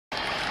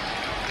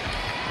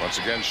Once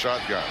again,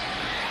 shotgun.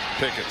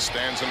 Pickens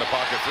stands in the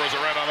pocket, throws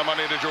it right on the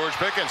money to George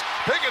Pickens.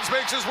 Pickens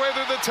makes his way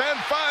through the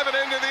 10-5 and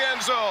into the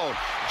end zone.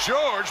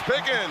 George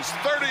Pickens,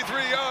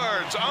 33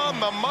 yards on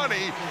the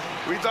money.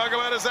 We talk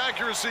about his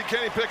accuracy.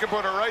 Kenny Pickett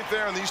put it right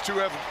there, and these two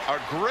have a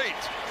great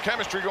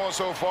chemistry going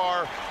so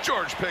far.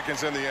 George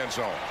Pickens in the end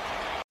zone.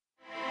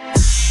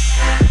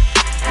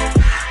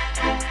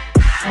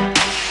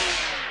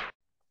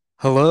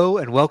 Hello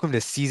and welcome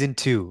to season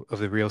 2 of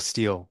The Real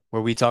Steel,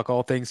 where we talk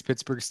all things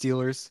Pittsburgh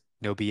Steelers,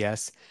 no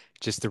BS,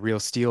 just the real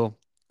steel.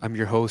 I'm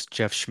your host,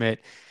 Jeff Schmidt,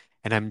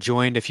 and I'm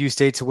joined a few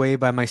states away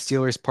by my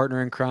Steelers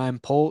partner in crime,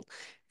 Polt,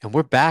 and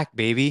we're back,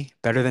 baby,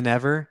 better than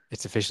ever.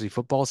 It's officially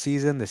football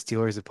season. The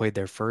Steelers have played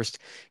their first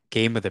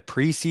game of the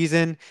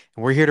preseason, and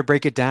we're here to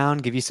break it down,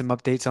 give you some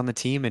updates on the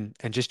team, and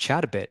just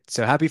chat a bit.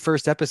 So happy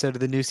first episode of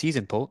the new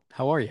season, Polt.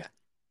 How are you?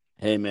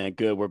 Hey man,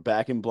 good. We're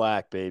back in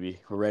black, baby.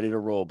 We're ready to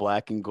roll.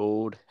 Black and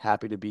gold.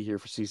 Happy to be here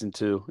for season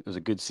two. It was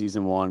a good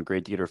season one.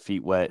 Great to get our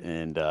feet wet.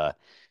 And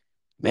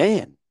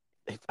man,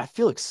 I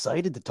feel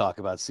excited to talk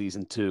about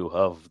season two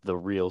of The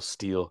Real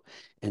Steel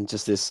and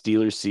just this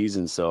Steelers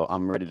season. So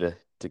I'm ready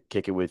to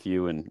kick it with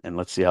you and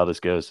let's see how this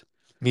goes.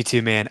 Me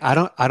too, man. I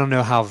don't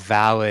know how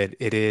valid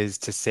it is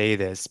to say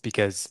this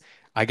because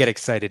I get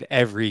excited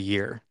every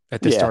year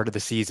at the Yeah, start of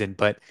the season,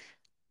 but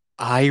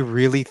I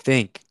really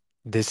think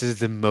this is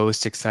the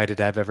most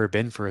excited I've ever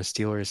been for a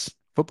Steelers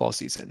football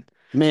season.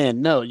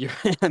 man, no, you're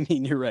I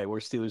mean, you're right. We're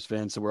Steelers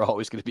fans, so we're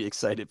always going to be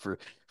excited for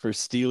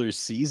Steelers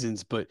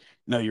seasons, but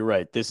no, you're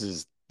right. This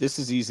is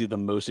easily the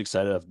most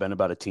excited I've been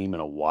about a team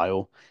in a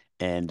while.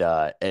 And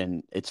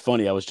it's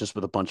funny, I was just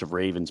with a bunch of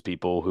Ravens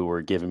people who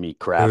were giving me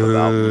crap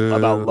about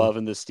Boo.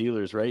 loving the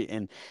Steelers, right?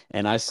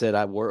 And I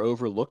said we're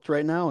overlooked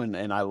right now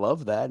and I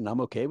love that and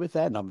I'm okay with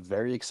that and I'm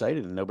very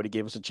excited and nobody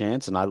gave us a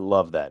chance and I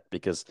love that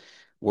because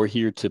we're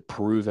here to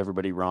prove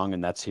everybody wrong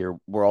and that's here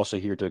we're also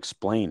here to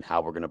explain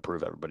how we're going to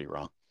prove everybody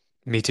wrong.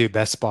 Me too,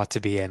 best spot to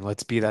be in.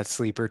 Let's be that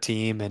sleeper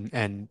team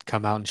and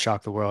come out and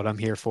shock the world. I'm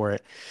here for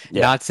it.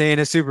 Yeah. Not saying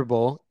a Super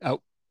Bowl.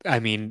 Oh, I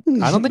mean,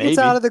 I don't think it's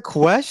out Maybe. of the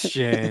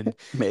question.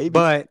 Maybe.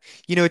 But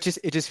it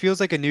just feels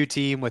like a new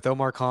team with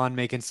Omar Khan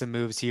making some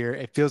moves here.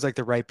 It feels like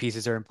the right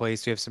pieces are in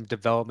place. We have some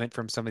development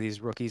from some of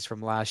these rookies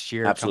from last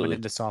year coming Absolutely.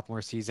 into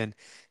sophomore season.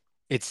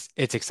 It's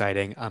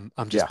exciting. I'm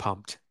just Yeah.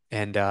 pumped.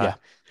 And Yeah.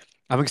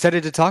 I'm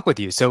excited to talk with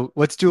you. So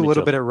let's do a Me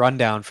little too. bit of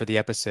rundown for the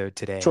episode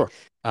today. Sure.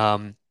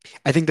 Um,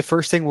 I think the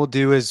first thing we'll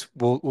do is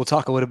we'll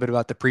talk a little bit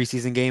about the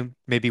preseason game,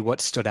 maybe what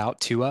stood out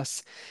to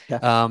us.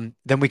 Yeah.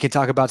 Then we can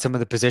talk about some of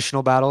the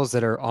positional battles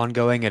that are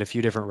ongoing at a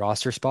few different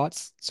roster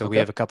spots. So we Okay.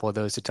 have a couple of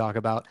those to talk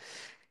about.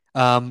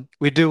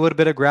 We do a little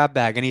bit of grab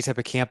bag, any type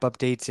of camp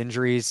updates,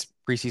 injuries,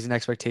 preseason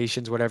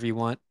expectations, whatever you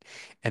want.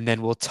 And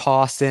then we'll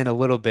toss in a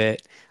little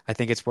bit. I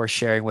think it's worth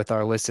sharing with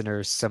our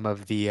listeners some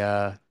of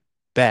the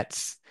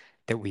bets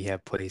that we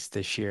have placed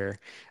this year,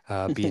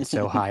 being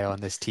so high on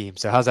this team.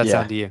 So how's that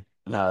sound Yeah. to you?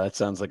 No, that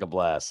sounds like a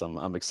blast.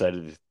 I'm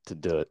excited to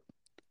do it.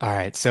 All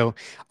right, so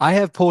I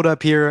have pulled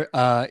up here,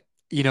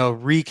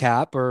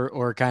 recap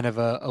or kind of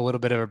a little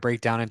bit of a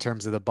breakdown in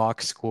terms of the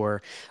box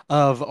score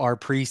of our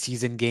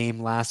preseason game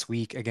last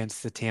week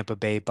against the Tampa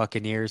Bay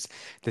Buccaneers.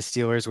 The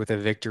Steelers with a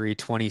victory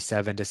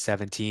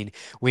 27-17.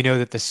 We know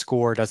that the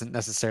score doesn't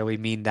necessarily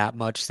mean that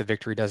much. The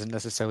victory doesn't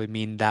necessarily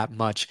mean that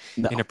much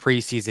in a No.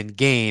 preseason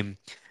game.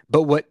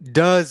 But what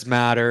does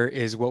matter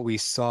is what we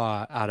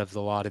saw out of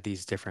a lot of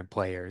these different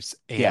players.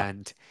 Yeah.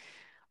 And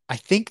I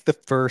think the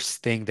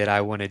first thing that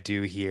I want to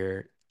do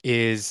here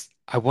is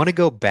I want to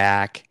go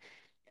back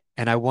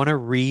and I want to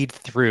read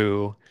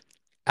through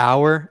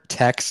our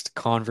text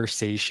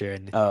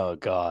conversation Oh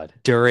God.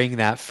 during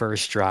that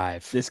first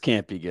drive. This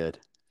can't be good.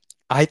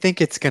 I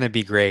think it's going to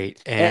be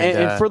great. And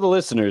And for the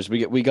listeners,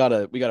 we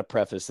gotta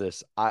preface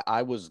this.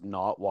 I was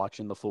not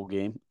watching the full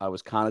game. I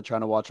was kind of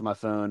trying to watch on my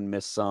phone,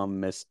 missed some,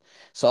 missed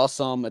saw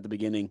some at the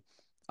beginning,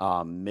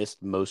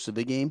 missed most of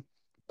the game.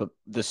 But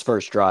this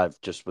first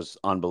drive just was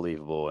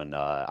unbelievable, and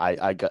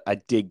I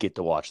did get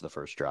to watch the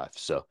first drive.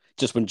 So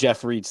just when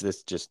Jeff reads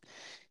this, just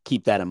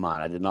keep that in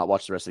mind. I did not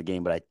watch the rest of the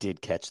game, but I did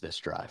catch this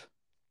drive.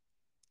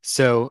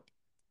 so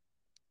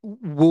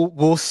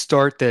we'll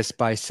start this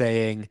by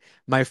saying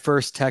my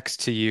first text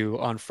to you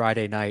on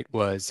Friday night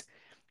was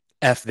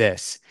F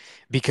this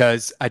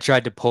because I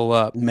tried to pull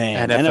up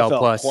Man, NFL NFL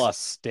Plus. Plus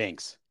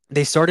stinks.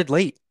 They started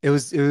late. It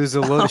was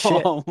a load of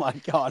shit. Oh my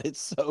God,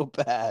 it's so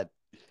bad.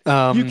 You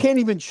Um, can't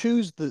even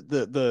choose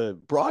the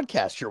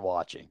broadcast you're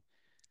watching.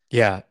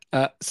 yeah.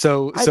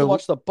 So I had to so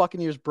watch the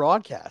Buccaneers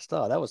broadcast.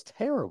 Oh, that was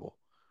terrible.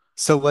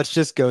 so let's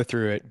just go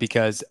through it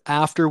because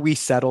after we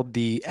settled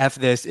the F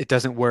this, it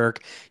doesn't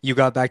work. You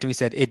got back to me,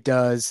 said it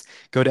does.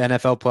 Go to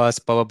NFL Plus,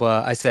 blah blah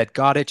blah. I said,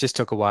 got it, just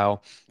took a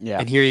while. Yeah.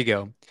 And here you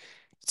go.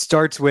 It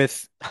starts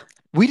with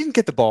we didn't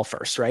get the ball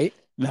first, right?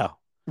 No.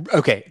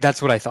 Okay,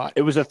 that's what I thought.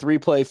 It was a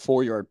 3-play,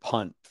 4-yard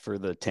punt for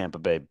the Tampa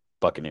Bay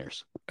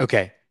Buccaneers.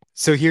 Okay.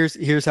 So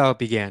here's how it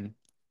began.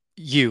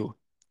 You,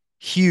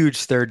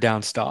 huge third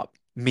down stop.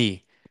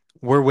 Me,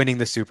 we're winning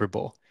the Super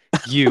Bowl.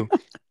 You,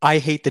 I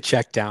hate the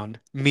check down.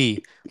 Me,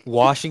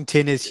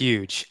 Washington is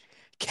huge.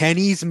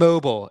 Kenny's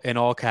mobile in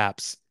all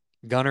caps.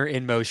 Gunner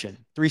in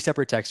motion. Three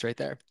separate texts right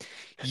there.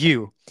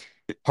 You,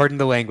 pardon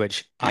the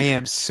language. I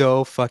am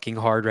so fucking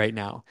hard right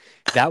now.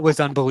 That was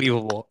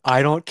unbelievable.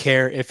 I don't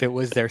care if it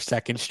was their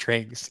second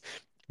strings.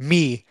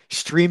 Me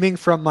streaming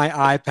from my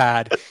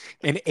iPad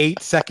an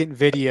 8-second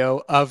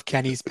video of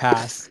Kenny's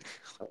pass,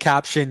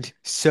 captioned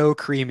so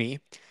creamy.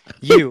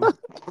 You,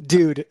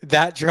 dude,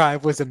 that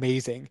drive was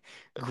amazing.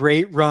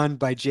 Great run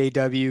by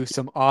JW,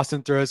 some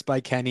awesome throws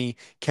by Kenny,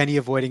 Kenny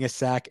avoiding a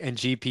sack, and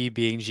GP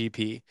being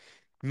GP.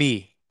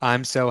 Me,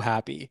 I'm so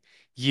happy.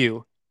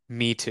 You,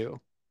 me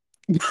too.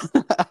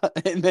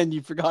 And then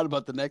you forgot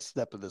about the next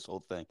step of this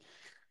whole thing,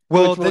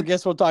 Well, which the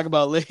guess we'll talk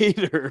about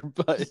later.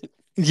 But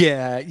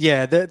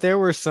yeah, there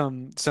were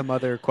some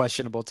other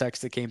questionable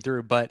texts that came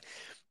through, but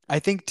I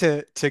think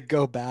to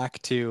go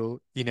back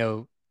to,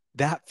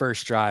 that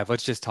first drive,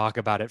 let's just talk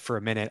about it for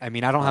a minute. I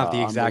mean, I don't have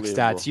the exact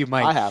stats. unbelievable. You I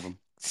might. have them.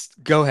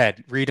 Go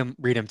ahead, read them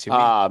to me.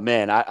 Ah,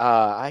 man,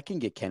 I can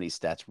get Kenny's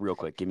stats real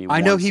quick. Give me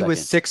I know one he was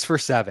second. 6 for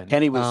 7.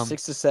 Kenny was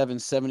 6 to 7,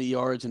 70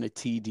 yards and a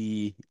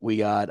TD. We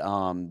got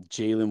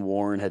Jalen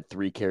Warren had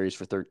 3 carries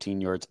for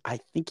 13 yards. I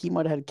think he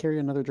might have had to carry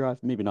another drive,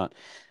 maybe not.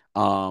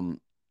 Um,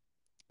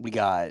 we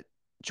got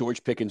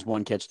George Pickens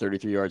 1 catch,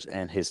 33 yards,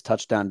 and his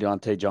touchdown.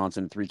 Deontay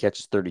Johnson 3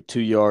 catches, 32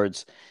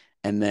 yards,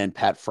 and then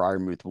Pat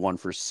Fryermuth 1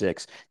 for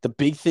 6. The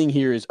big thing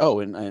here is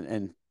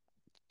and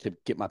to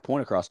get my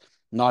point across,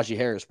 Najee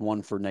Harris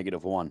 1 for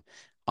 -1.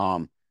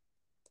 Um,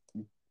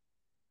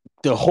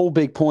 the whole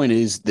big point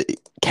is that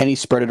Kenny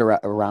spread it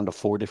around to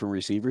 4 different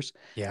receivers.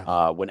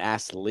 Yeah. When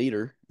asked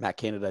later, Matt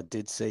Canada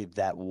did say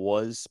that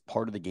was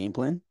part of the game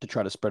plan to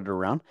try to spread it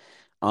around.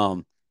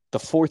 The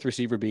fourth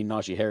receiver being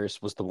Najee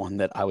Harris was the one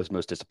that I was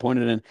most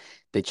disappointed in.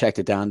 They checked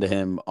it down to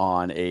him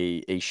on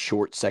a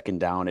short second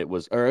down. It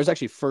was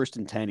actually 1st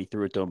and 10. He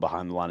threw it to him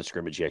behind the line of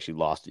scrimmage. He actually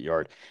lost a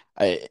yard.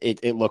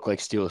 It looked like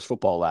Steelers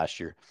football last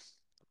year.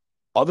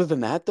 Other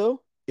than that,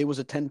 though, it was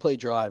a 10-play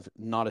drive.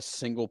 Not a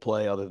single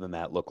play other than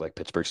that looked like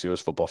Pittsburgh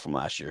Steelers football from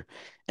last year.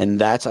 And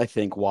that's, I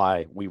think,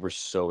 why we were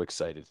so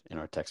excited in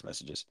our text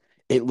messages.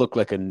 It looked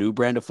like a new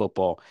brand of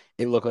football.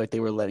 It looked like they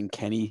were letting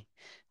Kenny,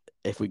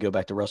 if we go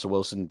back to Russell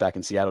Wilson back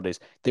in Seattle days,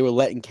 they were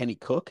letting Kenny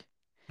cook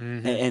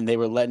Hmm. and they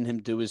were letting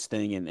him do his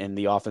thing, and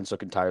the offense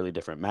looked entirely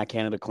different. Matt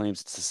Canada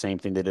claims it's the same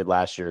thing they did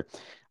last year.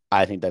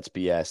 I think that's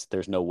BS.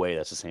 There's no way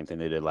that's the same thing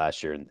they did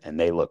last year, and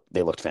they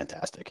looked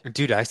fantastic.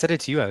 Dude, I said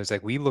it to you. I was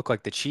like, we look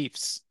like the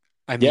Chiefs.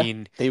 I Yeah,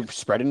 mean, they were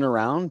spreading it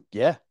around.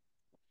 Yeah,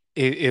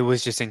 it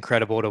was just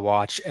incredible to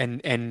watch.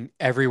 And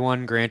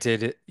everyone,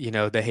 granted,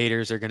 the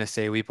haters are gonna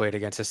say we played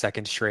against a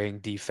second string sure.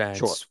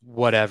 defense,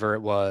 whatever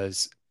it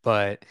was.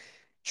 But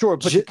Sure,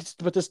 but j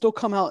to still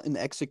come out and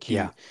yeah,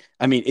 execute.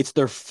 I mean, it's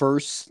their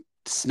first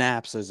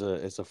snaps as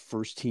a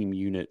first team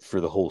unit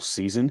for the whole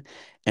season,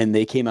 and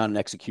they came out and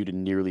executed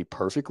nearly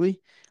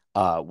perfectly.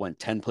 Went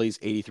 10 plays,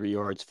 83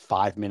 yards,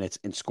 5 minutes,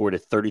 and scored a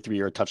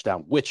 33-yard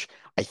touchdown, which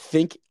I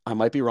think I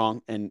might be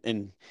wrong,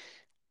 and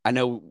I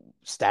know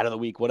stat of the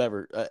week,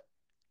 whatever.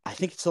 I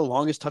think it's the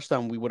longest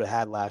touchdown we would have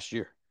had last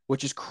year,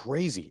 which is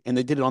crazy. And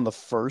they did it on the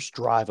first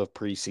drive of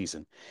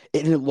preseason.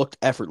 And it looked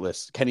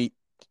effortless. Kenny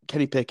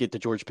Pickett to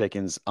George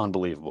Pickens,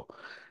 unbelievable.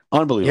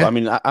 Unbelievable. I yeah.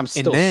 mean, I'm And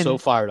still so then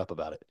fired up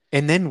about it.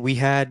 and then we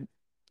had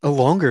a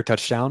longer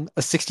touchdown,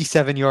 a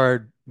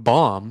 67-yard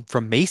bomb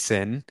from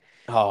Mason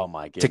Oh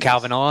my to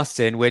Calvin goodness.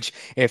 Austin, which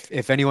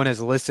if anyone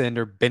has listened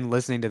or been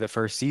listening to the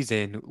first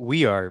season,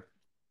 we are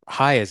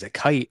high as a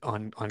kite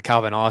on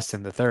Calvin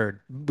Austin the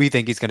third. We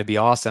think he's going to be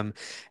awesome,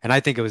 and I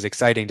think it was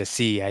exciting to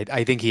see.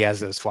 I think he has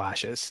those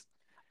flashes.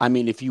 I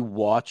mean, if you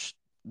watch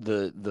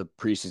the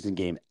preseason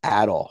game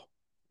at all,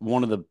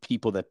 one of the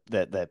people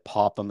that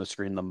popped on the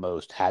screen the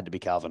most had to be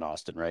Calvin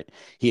Austin, right?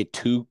 He had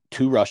two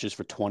rushes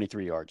for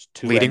 23 yards,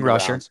 two Leading end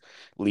rusher. arounds,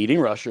 leading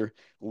rusher,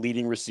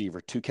 leading receiver,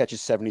 2 catches,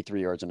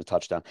 73 yards and a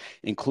touchdown,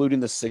 including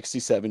the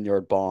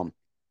 67-yard bomb.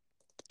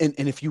 And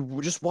if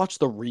you just watch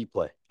the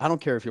replay, I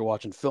don't care if you're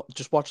watching film,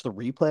 just watch the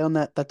replay on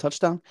that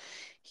touchdown.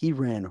 He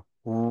ran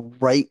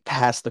right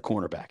past the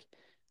cornerback.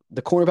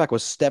 The cornerback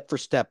was step for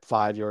step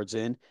 5 yards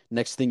in.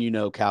 Next thing you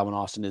know, Calvin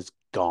Austin is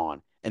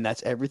gone. And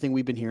that's everything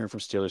we've been hearing from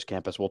Steelers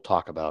campus. We'll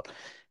talk about.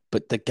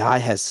 But the guy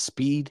has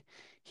speed.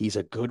 He's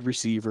a good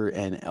receiver.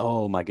 And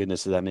oh my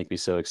goodness, does that make me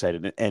so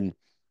excited. And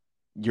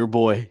your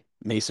boy,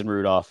 Mason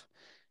Rudolph,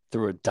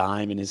 threw a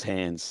dime in his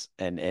hands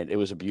and it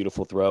was a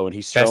beautiful throw. And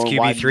he's Best showing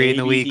why QB3 in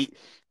the league.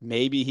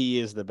 maybe he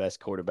is the best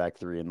quarterback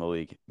 3 in the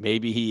league.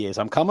 Maybe he is.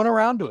 I'm coming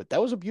around to it.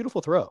 That was a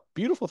beautiful throw.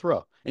 Beautiful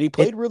throw. And he It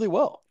played really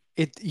well.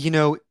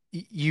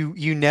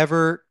 you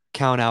never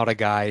count out a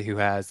guy who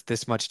has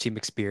this much team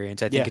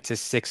experience. I think Yeah. it's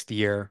his 6th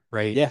year,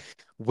 right? Yeah.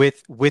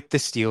 With the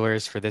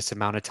Steelers for this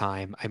amount of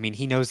time. I mean,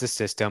 he knows the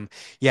system.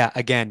 Yeah,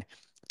 again,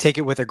 take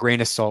it with a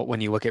grain of salt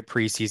when you look at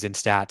preseason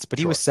stats, but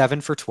he was Sure.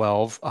 7 for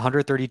 12,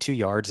 132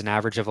 yards, an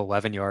average of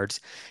 11 yards,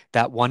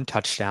 that one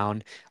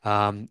touchdown,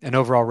 an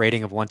overall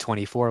rating of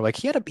 124. Like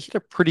he had a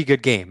pretty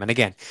good game. And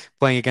again,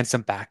 playing against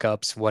some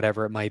backups,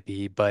 whatever it might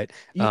be. But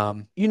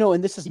You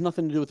and this has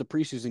nothing to do with the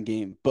preseason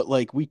game, but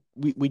like we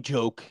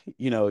joke,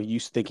 you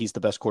think he's the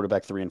best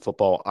quarterback three in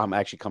football. I'm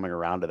actually coming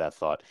around to that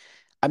thought.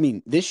 I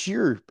mean, this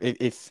year,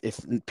 if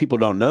people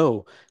don't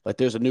know, like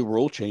there's a new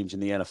rule change in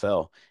the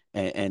NFL,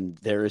 and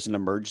there is an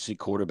emergency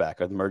quarterback,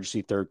 an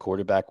emergency third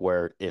quarterback,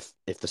 where if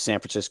the San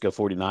Francisco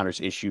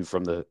 49ers issue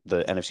from the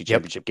NFC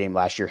yep. Championship game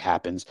last year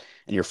happens,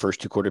 and your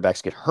first two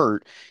quarterbacks get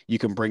hurt, you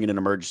can bring in an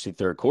emergency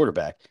third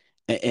quarterback.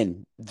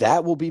 And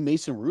that will be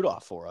Mason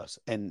Rudolph for us.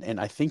 And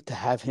I think to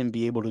have him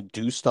be able to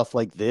do stuff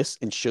like this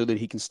and show that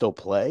he can still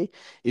play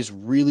is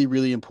really,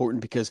 really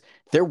important because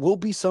there will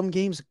be some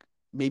games,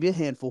 maybe a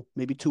handful,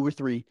 maybe two or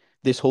three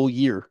this whole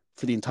year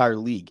for the entire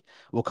league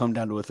will come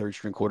down to a third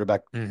string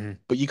quarterback. hmm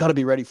But you got to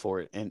be ready for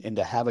it. And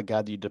to have a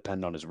guy that you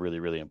depend on is really,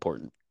 really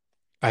important.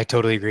 I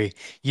totally agree.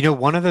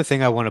 One other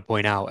thing I want to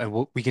point out,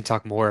 and we can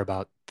talk more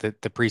about the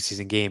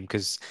preseason game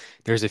because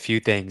there's a few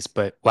things,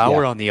 but while Yeah.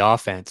 we're on the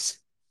offense,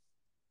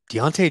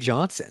 Deontay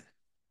Johnson,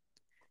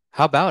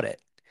 how about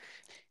it?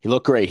 He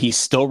looked great. He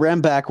still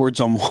ran backwards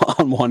on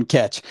on one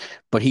catch,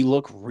 but he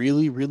looked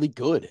really, really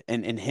good.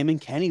 And him and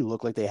Kenny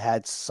looked like they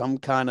had some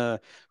kind of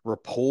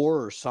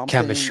rapport or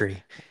something.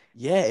 Chemistry.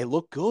 Yeah, it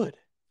looked good.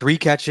 Three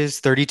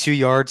catches, 32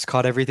 yards,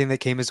 caught everything that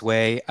came his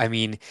way. I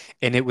mean,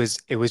 and it was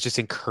just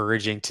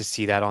encouraging to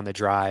see that on the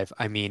drive.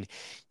 I mean,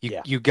 you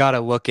Yeah, you got to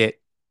look at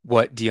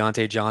what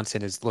Deontay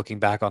Johnson is looking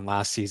back on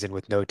last season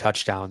with no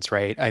touchdowns,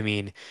 right? I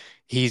mean,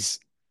 he's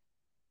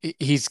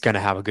he's going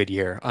to have a good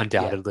year,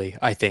 yeah, undoubtedly,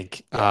 I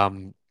think. yeah.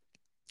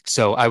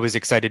 So I was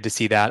excited to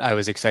see that. I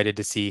was excited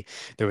to see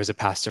there was a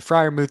pass to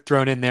Freiermuth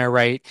thrown in there,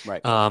 right?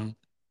 Right.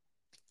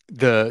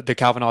 The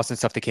Calvin Austin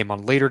stuff that came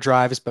on later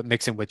drives, but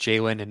mixing with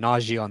Jalen and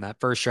Najee on that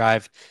first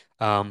drive.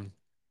 Um,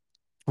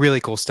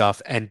 Really cool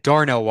stuff. And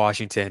Darnell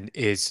Washington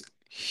is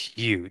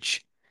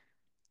huge.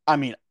 I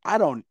mean, I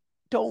don't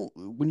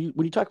when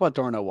you talk about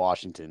Darnell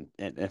Washington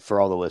and for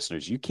all the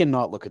listeners, you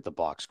cannot look at the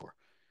box score.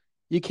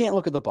 You can't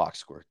look at the box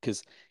score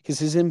because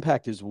his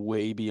impact is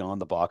way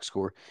beyond the box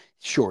score.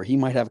 Sure, he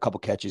might have a couple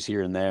catches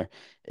here and there.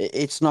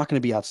 It's not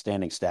going to be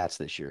outstanding stats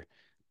this year,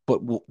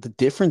 but the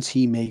difference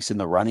he makes in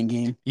the running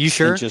game You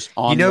and sure? just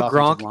on the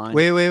offensive Gronk.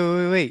 line,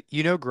 Wait.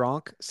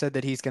 Gronk said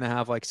that he's going to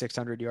have like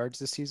 600 yards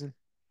this season?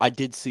 I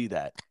did see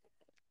that.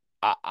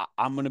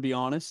 I'm going to be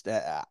honest.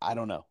 I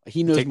don't know.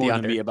 He knows Take the more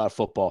than me under. about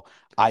football.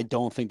 I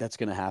don't think that's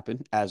going to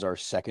happen as our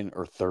second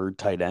or third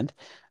tight end.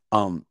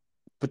 Um,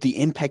 but the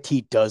impact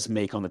he does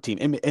make on the team,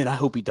 and I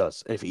hope he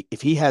does.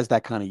 If he has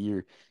that kind of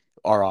year,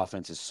 our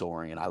offense is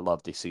soaring, and I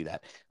love to see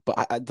that.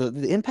 But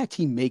the impact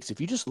he makes,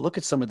 if you just look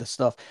at some of the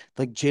stuff,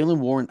 like Jalen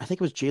Warren, I think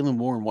it was Jalen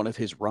Warren, one of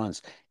his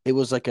runs. It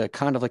was like a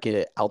kind of like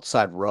an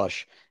outside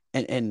rush,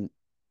 and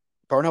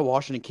Darnell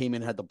Washington came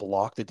in and had to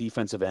block the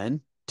defensive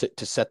end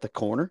to set the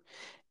corner,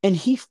 and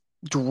he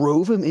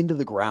drove him into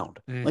the ground.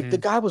 Like the hmm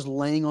guy was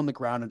laying on the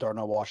ground and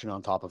Darnell Washington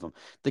on top of him.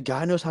 The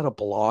guy knows how to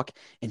block,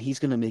 and he's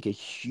going to make a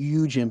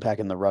huge impact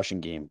in the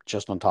rushing game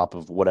just on top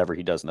of whatever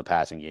he does in the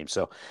passing game.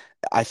 So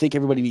I think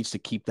everybody needs to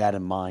keep that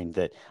in mind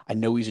that I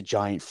know he's a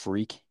giant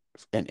freak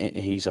and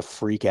he's a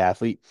freak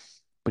athlete,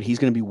 but he's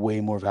going to be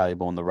way more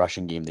valuable in the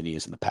rushing game than he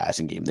is in the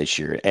passing game this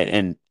year.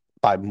 And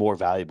by more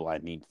valuable, I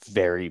mean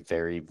very,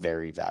 very,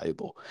 very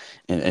valuable.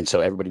 And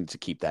so everybody needs to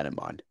keep that in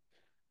mind.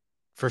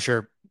 For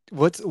sure.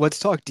 Let's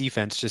talk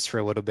defense just for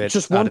a little bit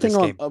Just out one of thing this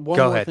on game.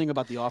 one Go more ahead. thing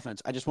about the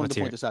offense. I just wanted Let's to hear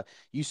point it. this out.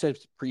 You said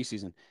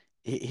preseason.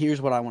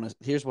 Here's what I want to.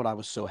 Here's what I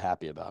was so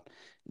happy about.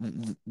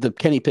 The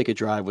Kenny Pickett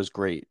drive was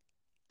great.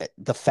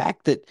 The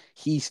fact that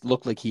he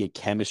looked like he had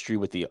chemistry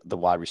with the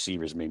wide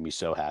receivers made me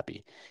so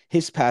happy.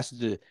 His pass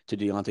to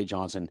Deontay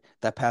Johnson,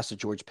 that pass to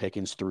George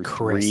Pickens through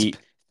Crisp.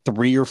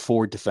 three or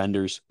four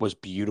defenders was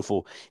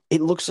beautiful.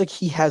 It looks like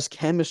he has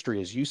chemistry,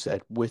 as you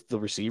said, with the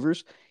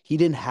receivers. He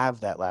didn't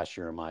have that last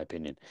year, in my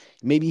opinion.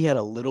 Maybe he had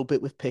a little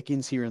bit with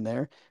Pickens here and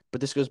there,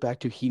 but this goes back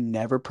to he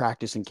never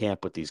practiced in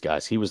camp with these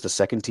guys. He was the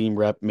second team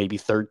rep, maybe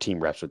third team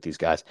reps with these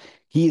guys.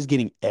 He is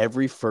getting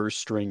every first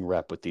string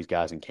rep with these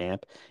guys in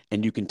camp,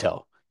 and you can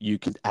tell. You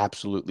can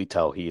absolutely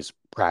tell he's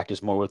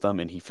practiced more with them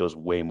and he feels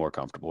way more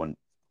comfortable. And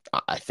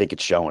I think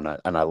it's showing,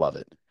 and I love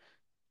it.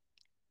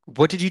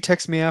 What did you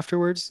text me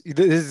afterwards?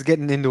 This is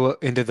getting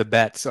into the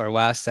bets, our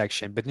last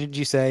section. But didn't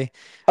you say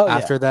Oh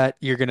yeah. after that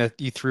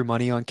you threw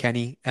money on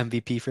Kenny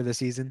MVP for the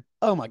season?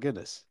 Oh my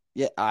goodness.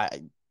 Yeah,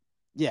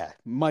 yeah,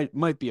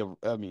 might be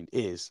I mean,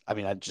 is. I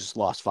mean, I just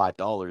lost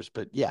 $5,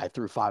 but yeah, I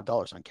threw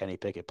 $5 on Kenny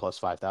Pickett plus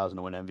 5,000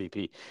 to win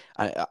MVP.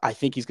 I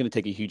think he's going to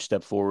take a huge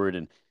step forward,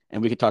 and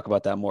we could talk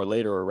about that more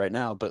later or right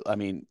now. But I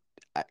mean,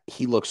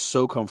 he looks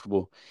so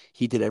comfortable.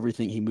 He did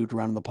everything. He moved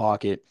around in the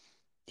pocket.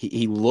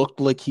 He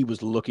looked like he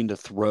was looking to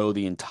throw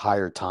the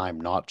entire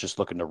time, not just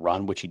looking to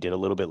run, which he did a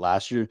little bit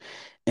last year.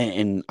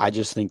 And I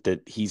just think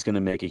that he's going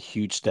to make a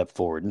huge step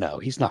forward. No,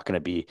 he's not going to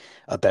be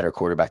a better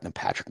quarterback than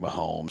Patrick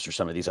Mahomes or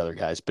some of these other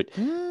guys, but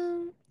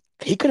Mm,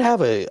 he could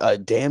have a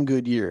damn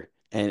good year,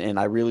 and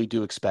I really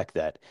do expect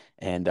that.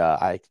 And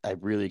I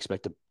really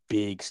expect a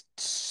big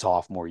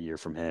sophomore year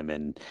from him.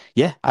 And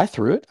yeah, I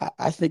threw it.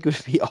 I think it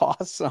would be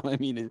awesome. I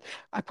mean,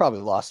 I probably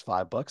lost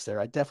 $5 there.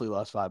 I definitely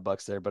lost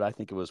 $5 there, but I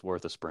think it was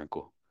worth a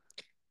sprinkle.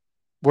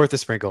 Worth a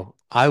sprinkle.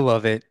 I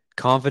love it.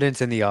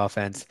 Confidence in the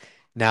offense.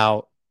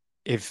 Now,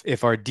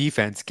 if our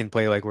defense can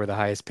play like we're the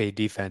highest paid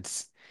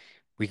defense,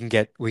 we can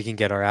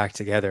get our act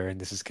together, and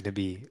this is going to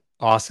be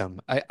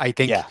awesome. I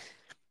think Yeah,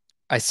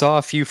 I saw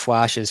a few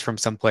flashes from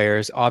some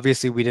players.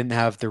 Obviously, we didn't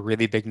have the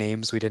really big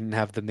names. We didn't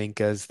have the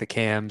Minkas, the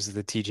Cams,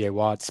 the TJ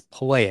Watts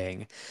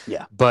playing,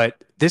 yeah,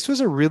 but this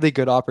was a really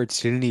good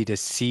opportunity to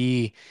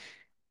see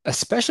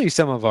especially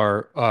some of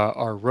our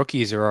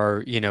rookies or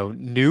our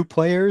new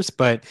players,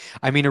 but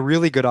I mean a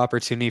really good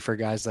opportunity for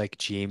guys like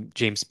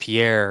James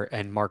Pierre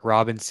and Mark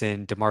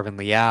Robinson, DeMarvin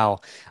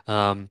Leal,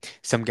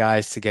 some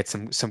guys to get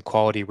some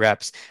quality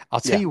reps. I'll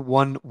tell yeah. you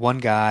one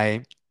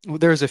guy.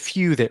 There's a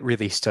few that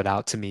really stood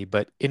out to me,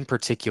 but in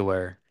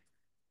particular,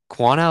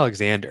 Quan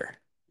Alexander.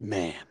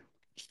 Man,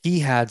 He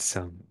had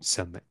some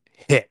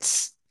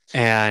hits,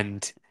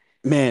 and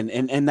man,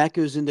 and that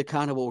goes into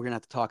kind of what we're gonna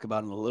have to talk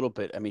about in a little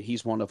bit. I mean,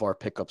 he's one of our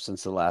pickups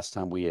since the last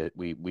time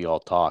we all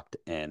talked,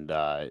 and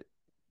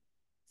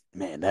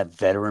man, that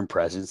veteran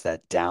presence,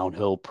 that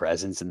downhill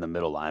presence in the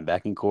middle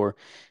linebacking core.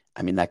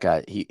 I mean, that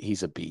guy,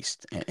 he's a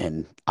beast,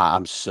 and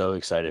I'm so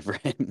excited for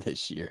him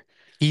this year.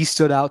 he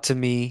stood out to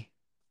me.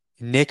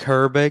 Nick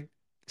Herbig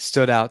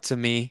stood out to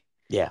me.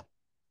 Yeah,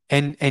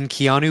 And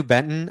Keanu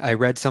Benton, I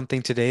read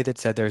something today that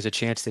said there's a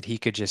chance that he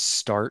could just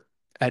start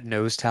at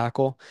nose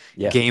tackle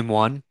yeah, game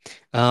one.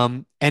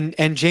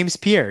 And James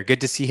Pierre,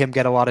 good to see him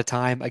get a lot of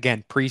time.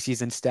 Again,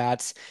 preseason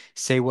stats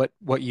say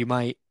what you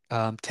might.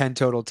 10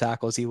 total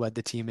tackles. He led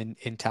the team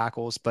in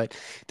tackles. But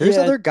there's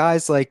yeah. other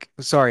guys like,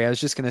 sorry, I was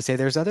just gonna say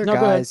there's other No,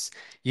 go ahead. guys,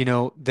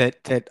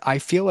 that I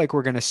feel like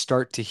we're gonna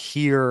start to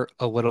hear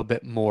a little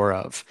bit more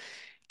of.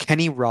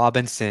 Kenny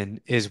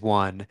Robinson is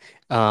one.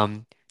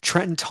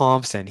 Trenton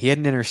Thompson, he had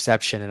an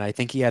interception, and I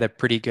think he had a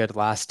pretty good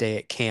last day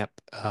at camp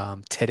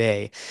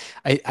today.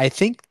 I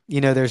think,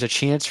 there's a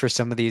chance for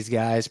some of these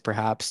guys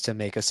perhaps to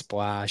make a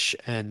splash,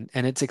 and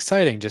it's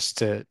exciting just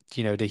to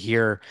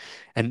hear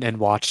and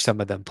watch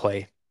some of them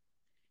play.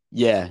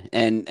 Yeah,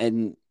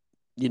 and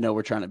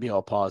we're trying to be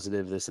all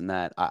positive, this and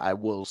that. I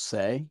will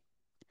say,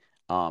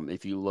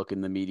 if you look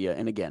in the media,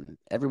 and again,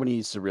 everyone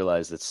needs to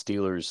realize that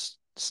Steelers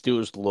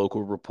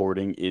local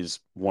reporting is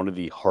one of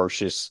the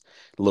harshest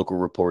local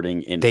reporting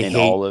They in hate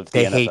all of the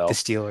they hate the NFL.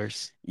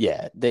 Steelers.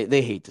 Yeah,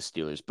 they hate the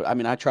Steelers, but I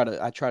mean, I try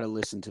to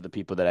listen to the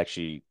people that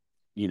actually,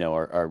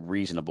 are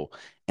reasonable,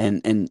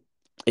 and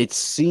it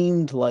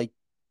seemed like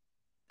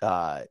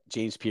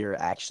James Pierre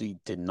actually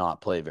did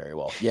not play very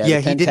well. Yeah, the Yeah,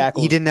 he 10 didn't he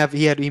tackles. didn't have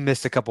he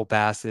missed a couple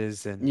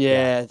passes, and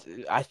yeah.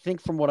 Yeah, I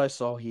think from what I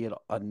saw, he had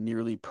a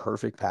nearly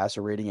perfect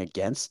passer rating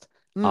against,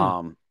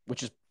 Hmm,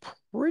 which is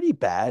pretty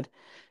bad.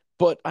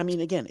 But I mean,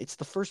 again, it's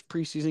the first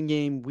preseason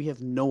game. We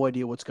have no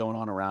idea what's going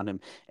on around him,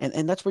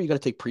 and that's where you got to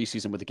take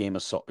preseason with a game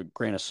of salt, a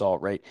grain of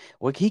salt, right?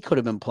 Like he could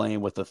have been playing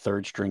with the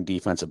third string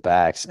defensive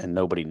backs, and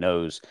nobody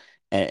knows,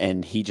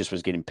 and he just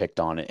was getting picked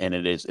on, and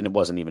it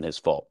wasn't even his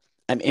fault.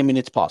 I mean,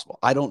 it's possible.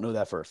 I don't know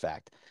that for a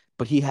fact,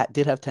 but he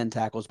did have 10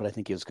 tackles, but I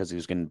think it was because he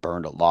was getting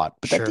burned a lot.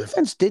 But that sure.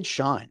 defense did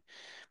shine.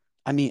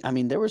 I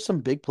mean, there were some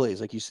big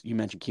plays, like you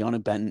mentioned,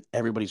 Keanu Benton.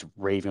 Everybody's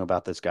raving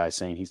about this guy,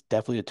 saying he's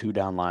definitely a two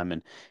down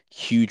lineman,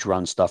 huge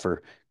run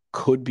stuffer,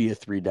 could be a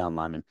three down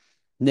lineman.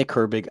 Nick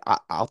Herbig,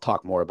 I'll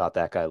talk more about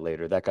that guy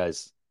later. That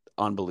guy's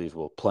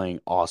unbelievable, playing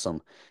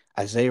awesome.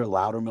 Isaiah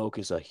Loudermilk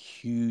is a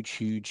huge,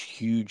 huge,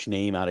 huge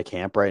name out of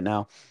camp right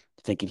now,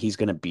 thinking he's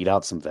going to beat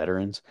out some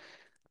veterans.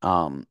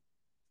 Um,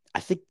 I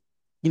think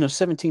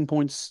 17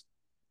 points.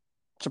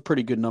 It's a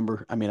pretty good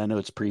number. I mean, I know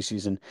it's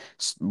preseason.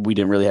 We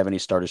didn't really have any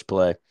starters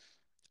play.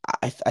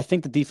 I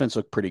think the defense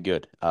looked pretty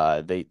good.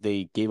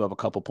 They gave up a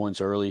couple points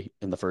early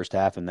in the first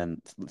half, and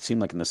then it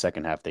seemed like in the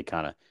second half they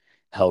kind of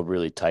held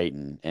really tight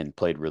and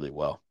played really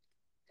well.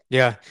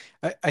 Yeah,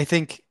 I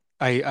think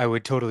I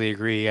would totally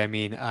agree. I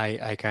mean,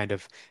 I kind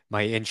of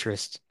my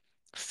interest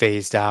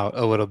phased out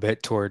a little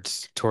bit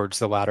towards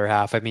the latter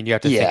half. I mean, you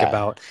have to think Yeah,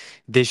 about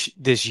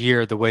this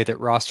year, the way that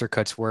roster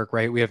cuts work,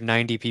 right? We have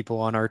 90 people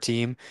on our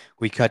team.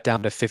 We cut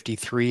down to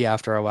 53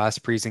 after our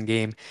last preseason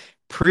game.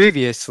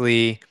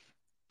 Previously,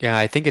 yeah,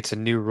 I think it's a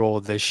new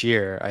rule this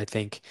year. I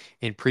think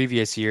in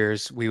previous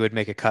years we would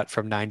make a cut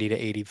from 90 to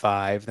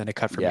 85, then a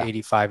cut from yeah,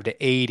 85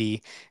 to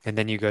 80, and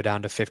then you go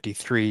down to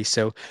 53.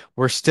 So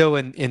we're still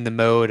in the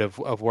mode of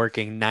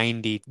working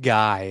 90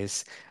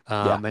 guys.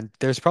 yeah, And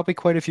there's probably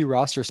quite a few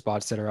roster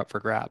spots that are up for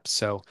grabs.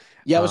 So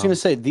yeah. I was gonna um,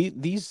 say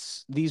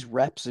these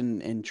reps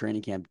in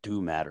training camp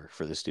do matter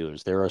for the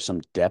Steelers. There are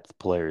some depth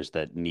players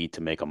that need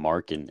to make a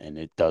mark, and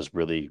it does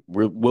really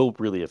will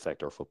really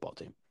affect our football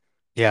team.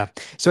 yeah.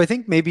 So I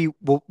think maybe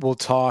we'll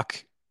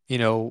talk,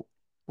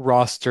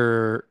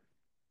 roster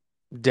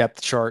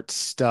depth chart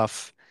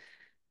stuff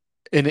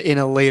in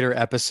a later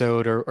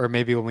episode or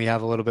maybe when we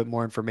have a little bit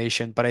more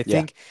information. But I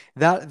Yeah, think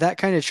that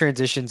kind of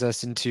transitions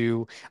us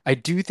into I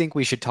do think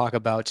we should talk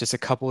about just a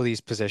couple of these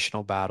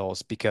positional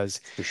battles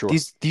because for sure.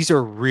 these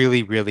are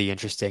really, really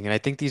interesting. And I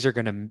think these are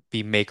going to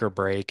be make or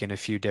break in a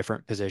few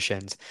different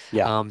positions.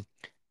 Yeah, Um,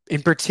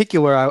 in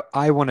particular,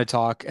 I want to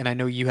talk, and I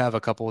know you have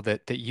a couple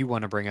that you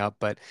want to bring up,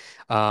 but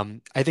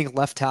I think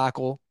left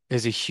tackle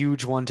is a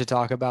huge one to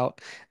talk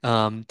about.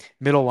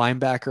 Middle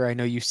linebacker, I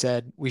know you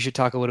said we should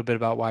talk a little bit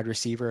about wide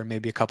receiver and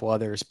maybe a couple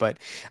others, but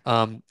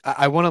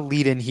I want to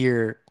lead in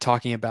here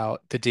talking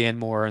about the Dan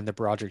Moore and the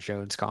Broderick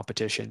Jones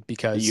competition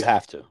you because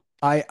have to.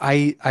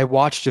 I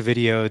watched a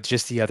video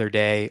just the other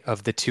day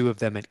of the two of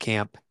them at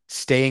camp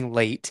staying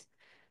late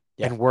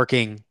Yeah, and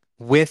working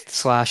with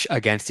slash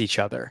against each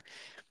other.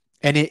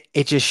 And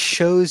it just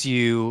shows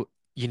you,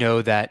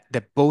 that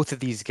both of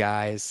these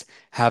guys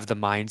have the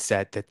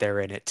mindset that they're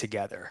in it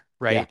together,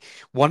 yeah, right?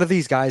 One of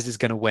these guys is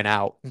going to win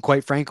out. And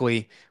quite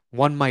frankly,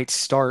 one might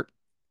start,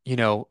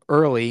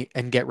 early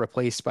and get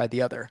replaced by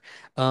the other.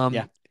 yeah.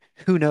 Um,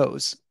 who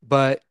knows?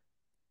 But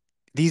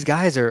these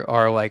guys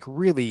are like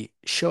really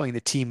showing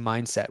the team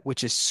mindset,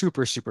 which is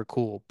super, super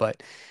cool.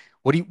 But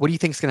what do you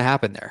think is going to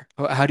happen there?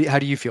 How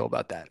do you feel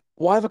about that?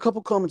 Well, I have a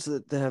couple comments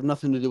that have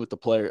nothing to do with the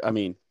player. I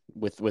mean,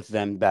 with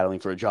them battling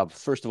for a job.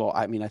 First of all,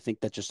 I mean, I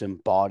think that just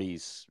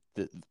embodies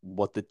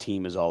what the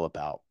team is all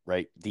about,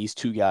 right? These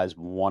two guys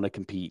want to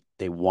compete.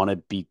 They want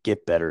to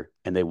get better,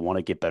 and they want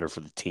to get better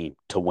for the team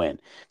to win.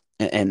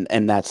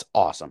 And that's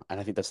awesome. And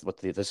I think that's what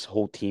this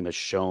whole team has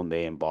shown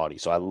they embody.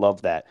 So I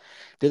love that.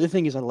 The other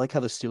thing is I like how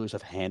the Steelers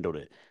have handled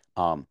it.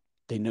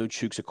 They know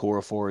Chuks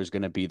Okorafor is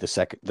going to be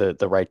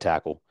the right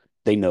tackle.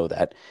 They know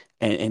that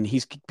and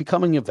he's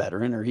becoming a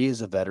veteran, or he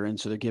is a veteran,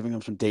 so they're giving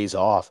him some days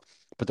off.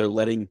 But they're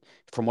letting,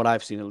 from what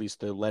I've seen at least,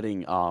 they're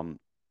letting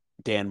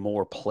Dan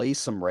Moore play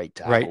some right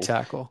Right tackle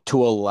tackle.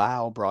 to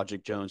allow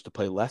Broderick Jones to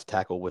play left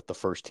tackle with the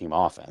first team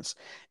offense.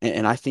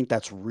 And I think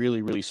that's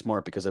really, really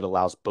smart because it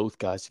allows both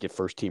guys to get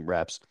first team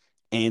reps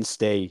and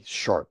stay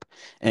sharp.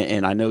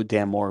 And I know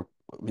Dan Moore,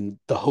 I mean,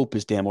 the hope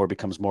is Dan Moore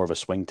becomes more of a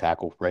swing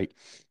tackle, right?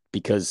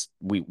 Because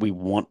we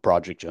want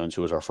Broderick Jones,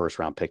 who was our first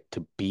round pick,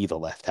 to be the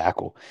left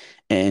tackle.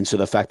 And so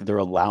the fact that they're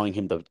allowing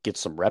him to get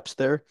some reps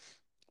there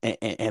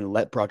and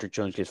let Broderick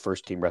Jones get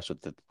first team reps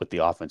with the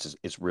offense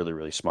is really,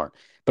 really smart.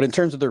 But in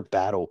terms of their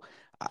battle,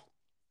 I,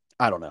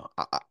 I don't know.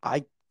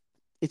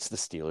 It's the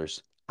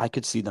Steelers. I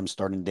could see them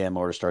starting Dan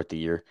Moore to start the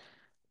year.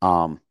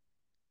 Um,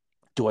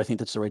 do I think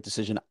that's the right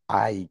decision?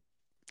 I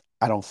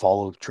don't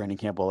follow training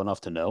camp well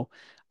enough to know.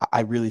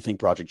 I really think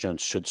Broderick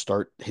Jones should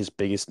start. His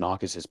biggest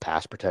knock is his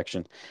pass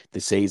protection. They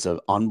say he's an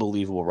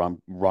unbelievable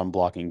run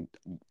blocking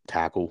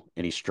tackle,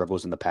 and he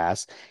struggles in the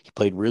pass. He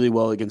played really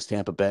well against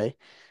Tampa Bay.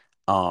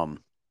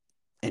 Um,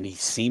 and he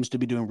seems to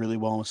be doing really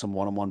well in some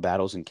one-on-one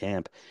battles in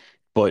camp.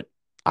 But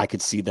I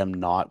could see them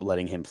not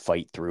letting him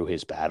fight through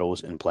his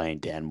battles and playing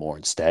Dan Moore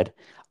instead.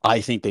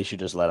 I think they should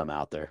just let him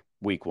out there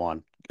week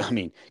one. I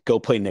mean, go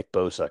play Nick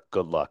Bosa.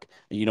 Good luck.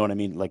 You know what I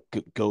mean? Like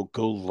go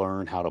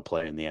learn how to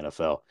play in the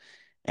NFL.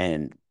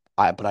 And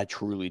but I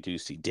truly do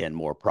see Dan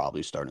Moore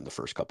probably starting the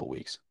first couple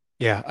weeks.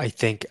 Yeah, I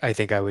think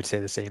I would say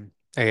the same.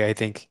 I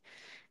think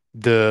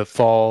the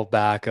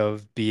fallback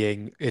of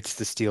being it's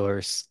the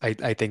Steelers.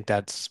 I think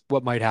that's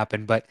what might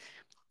happen. But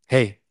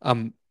hey,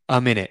 I'm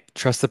in it.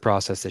 Trust the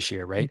process this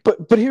year, right?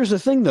 But here's the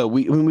thing though.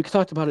 When we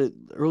talked about it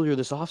earlier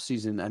this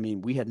offseason, I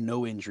mean, we had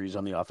no injuries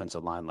on the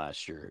offensive line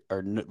last year,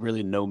 or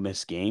really no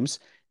missed games.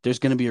 There's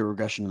going to be a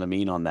regression to the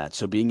mean on that.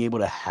 So being able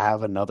to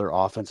have another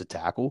offensive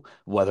tackle,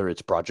 whether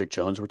it's Broderick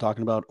Jones we're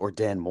talking about or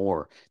Dan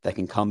Moore, that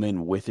can come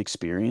in with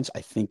experience,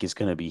 I think is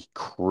going to be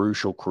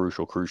crucial,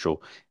 crucial,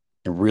 crucial,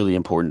 and really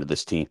important to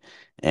this team.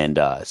 And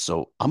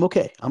so I'm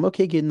okay. I'm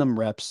okay getting them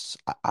reps.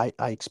 I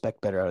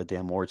expect better out of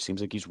Dan Moore. It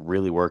seems like he's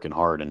really working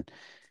hard,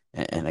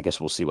 and I guess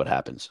we'll see what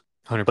happens.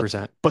 But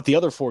 100%. but the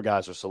other four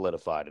guys are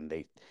solidified, and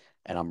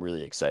I'm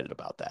really excited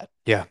about that.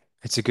 Yeah,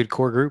 it's a good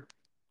core group.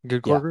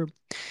 Good core Yeah. group.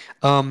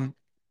 Um,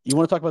 You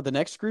want to talk about the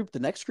next group? The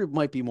next group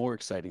might be more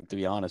exciting, to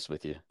be honest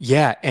with you.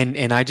 yeah,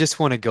 and I just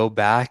want to go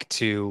back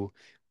to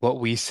what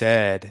we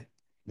said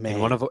Man.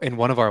 in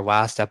one of our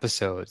last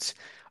episodes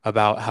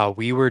about how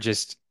we were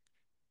just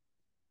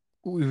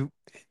we,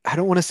 I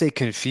don't want to say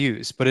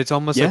confused, but it's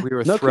almost like Yeah, we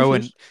were no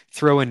throwing confused.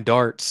 throwing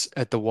darts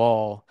at the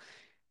wall,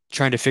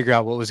 trying to figure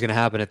out what was going to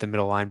happen at the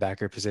middle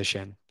linebacker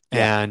position. Yeah,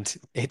 And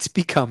it's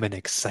become an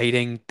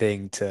exciting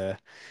thing to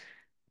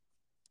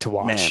man.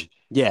 watch.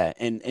 Yeah,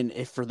 and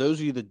if for those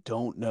of you that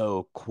don't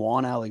know,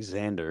 Quan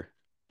Alexander,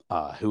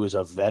 who is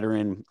a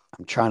veteran,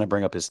 I'm trying to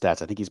bring up his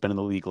stats. I think he's been in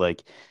the league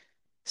like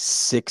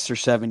 6 or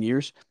 7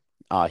 years.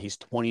 He's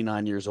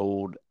 29 years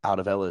old out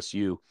of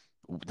LSU.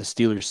 The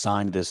Steelers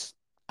signed this,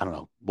 I don't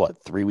know,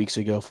 what, 3 weeks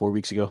ago, 4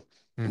 weeks ago,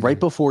 right Hmm.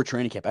 before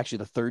training camp, actually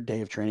the third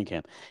day of training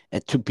camp,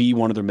 and to be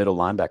one of their middle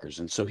linebackers.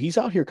 And so he's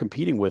out here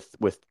competing with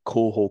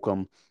Cole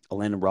Holcomb,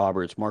 Landon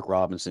Roberts, Mark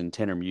Robinson,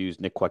 Tanner Muse,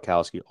 Nick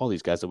Kwiatkowski, all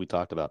these guys that we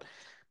talked about.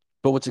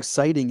 But what's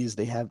exciting is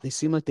they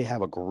seem like they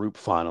have a group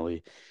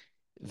finally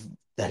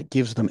that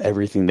gives them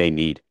everything they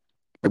need.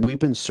 We've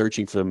been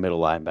searching for the middle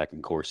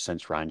linebacking core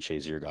since Ryan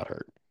Shazier got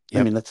hurt. I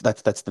Yep. mean, that's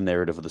the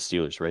narrative of the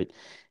Steelers, right?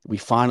 We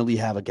finally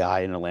have a guy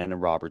in Landon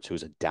Roberts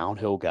who's a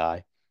downhill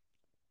guy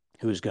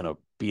who's going to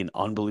be an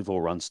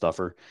unbelievable run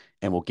stuffer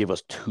and will give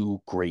us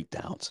two great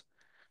downs.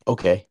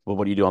 Okay, well,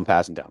 what do you do on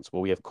passing downs?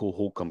 Well, we have Cole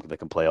Holcomb that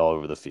can play all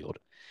over the field.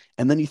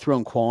 And then you throw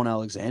in Quan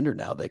Alexander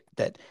now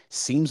that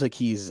seems like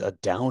he's a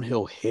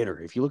downhill hitter.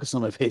 If you look at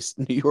some of his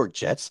New York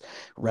Jets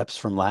reps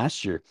from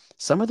last year,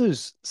 some of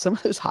those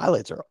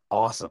highlights are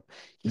awesome.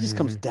 He just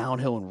comes Hmm.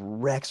 downhill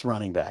and wrecks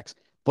running backs,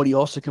 but he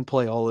also can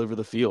play all over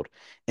the field.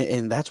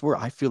 And that's where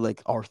I feel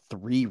like our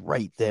three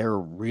right there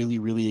are really,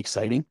 really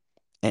exciting.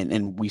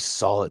 And we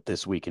saw it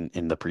this week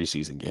in the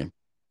preseason game.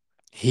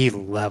 He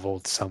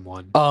leveled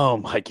someone. Oh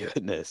my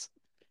goodness.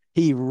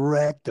 He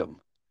wrecked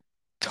him.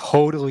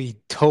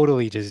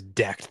 Totally just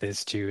decked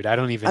this dude. I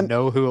don't even I'm,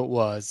 know who it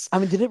was. I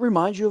mean, did it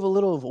remind you of a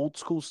little of old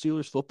school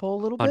Steelers football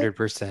a little bit?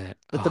 100%.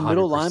 Like the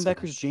middle 100%.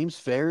 linebackers, James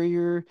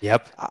Ferrier,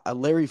 Yep.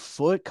 Larry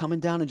Foote coming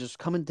down and just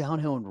coming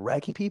downhill and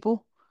wrecking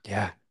people.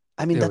 Yeah.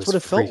 I mean, It that's was what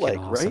it felt freaking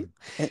like, right? awesome.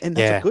 And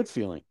that's a Yeah. good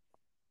feeling.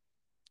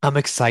 I'm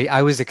excited.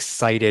 I was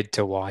excited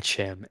to watch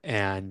him,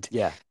 and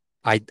Yeah,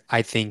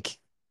 I think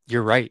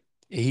you're right.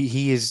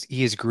 He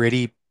is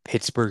gritty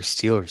Pittsburgh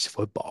Steelers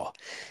football.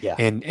 yeah.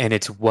 And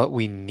it's what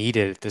we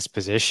needed at this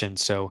position.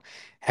 So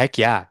heck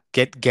yeah,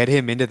 get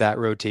him into that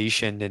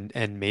rotation,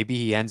 and maybe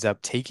he ends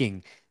up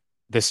taking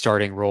the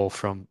starting role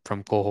from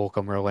Cole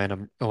Holcomb or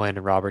Landon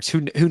Roberts.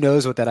 Who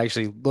knows what that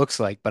actually looks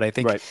like? But I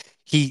think Right.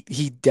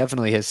 he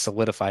definitely has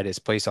solidified his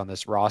place on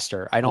this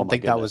roster. I Oh don't my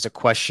think that was goodness. a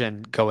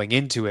question going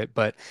into it,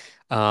 but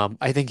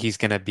I think he's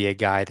going to be a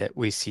guy that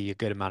we see a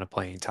good amount of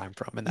playing time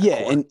from in that Yeah,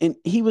 core. and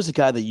he was a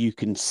guy that you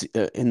can see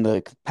in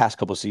the past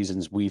couple of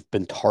seasons we've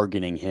been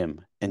targeting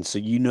him, and so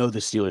the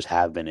Steelers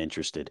have been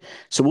interested.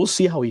 So we'll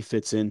see how he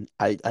fits in.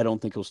 I don't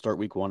think he'll start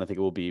week one. I think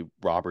it will be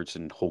Roberts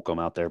and Holcomb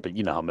out there, but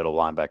you know how middle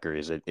linebacker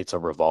is. It's a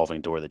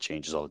revolving door that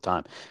changes all the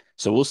time.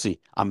 So we'll see.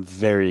 I'm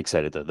very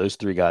excited though. Those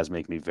three guys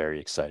make me very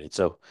excited.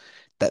 So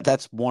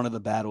that's one of the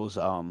battles.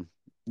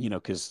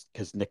 Because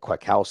Nick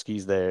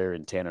Kwiatkowski's there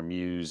and Tanner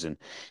Muse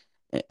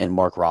and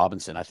Mark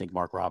Robinson. I think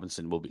Mark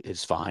Robinson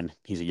is fine.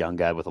 He's a young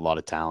guy with a lot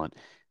of talent,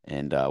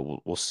 and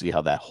we'll see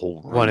how that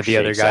whole One room of the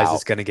other shakes guys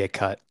is out. going to get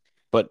cut,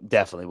 But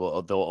definitely,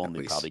 they'll at only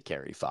least. probably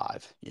carry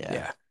five. Yeah,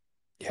 Yeah.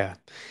 Yeah.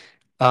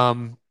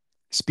 Um,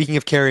 Speaking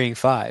of carrying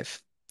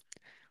five,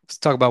 let's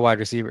talk about wide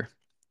receiver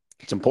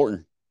it's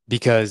important.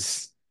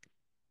 because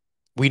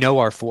we know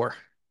our four.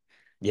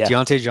 Yeah,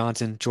 Deontay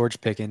Johnson,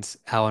 George Pickens,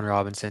 Allen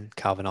Robinson,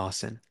 Calvin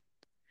Austin.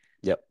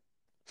 yep.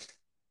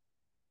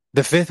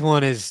 The fifth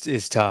one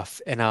is tough,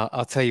 and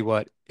I'll tell you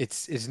what,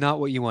 it's not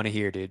what you want to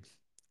hear, dude.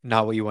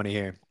 Not what you want to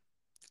hear.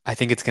 I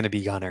think it's going to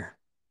be Gunner.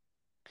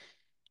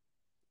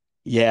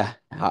 Yeah,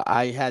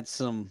 I had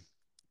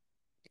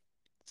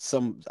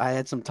I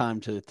had some time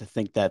to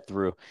think that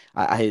through.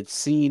 I had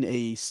seen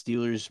a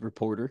Steelers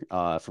reporter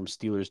from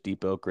Steelers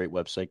Depot, great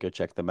website, go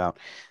check them out,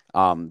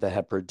 that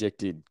had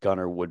predicted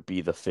Gunner would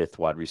be the fifth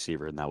wide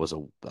receiver, and that was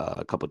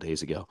a couple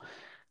days ago.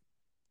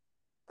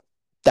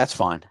 That's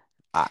fine.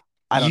 I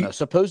I don't know. You,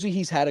 Supposing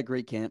he's had a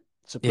great camp.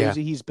 yeah.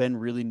 Supposing he's been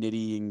really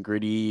nitty and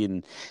gritty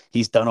and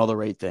he's done all the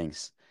right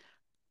things.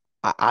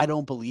 I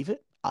don't believe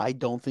it. I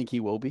don't think he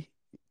will be,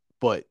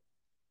 but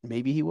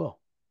maybe he will.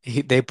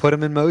 They put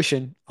him in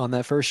motion on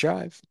that first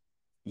drive.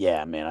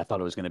 Yeah, man. I thought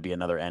it was going to be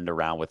another end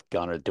around with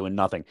Gunner doing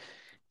nothing,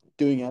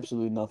 doing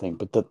absolutely nothing.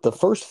 But the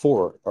first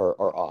four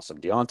are awesome.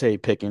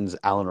 Deontay Pickens,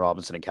 Allen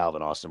Robinson, and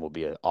Calvin Austin will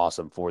be an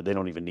awesome four. They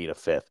don't even need a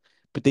fifth,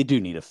 but they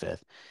do need a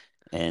fifth.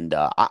 And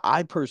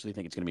I personally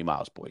think it's going to be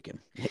Miles Boykin.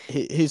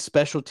 His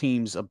special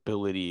teams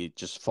ability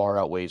just far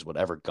outweighs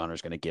whatever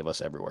Gunner's going to give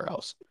us everywhere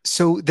else.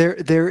 So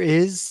there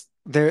is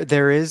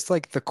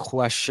like the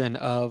question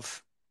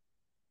of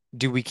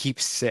do we keep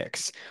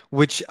six,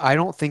 which I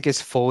don't think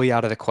is fully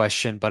out of the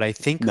question, but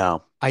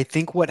No, I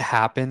think what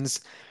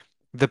happens,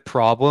 the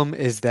problem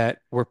is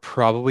that we're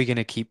probably going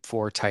to keep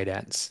four tight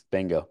ends.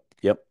 bingo.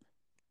 Yep.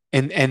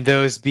 And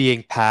those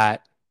being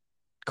Pat,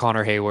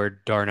 Connor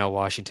Hayward, Darnell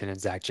Washington, and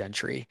Zach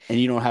Gentry. And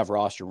you don't have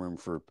roster room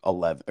for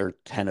 11 or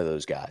 10 of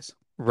those guys.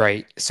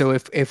 Right. So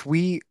if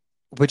we,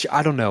 which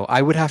I don't know,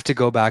 I would have to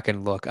go back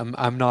and look.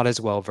 I'm not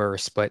as well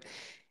versed, but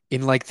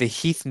in like the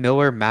Heath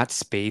Miller, Matt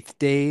Spaeth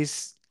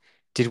days,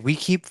 did we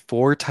keep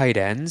four tight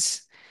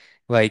ends?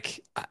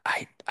 Like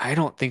I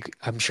don't think,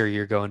 I'm sure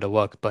you're going to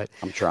look, but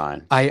I'm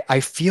trying. I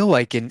feel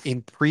like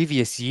in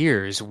previous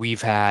years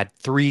we've had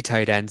three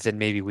tight ends and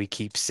maybe we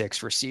keep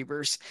six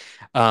receivers.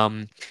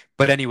 Um,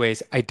 but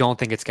anyways, I don't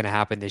think it's going to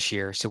happen this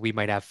year, so we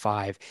might have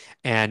five.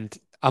 And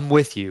I'm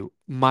with you.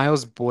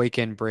 Miles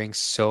Boykin brings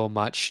so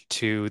much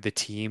to the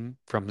team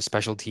from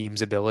special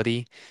teams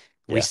ability.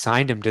 We Yeah.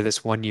 signed him to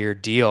this 1 year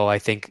deal, I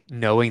think,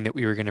 knowing that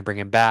we were going to bring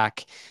him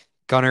back.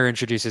 Gunnar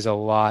introduces a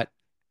lot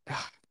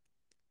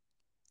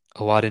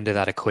into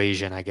that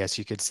equation, I guess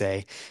you could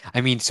say.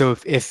 I mean, so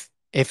if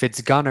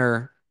it's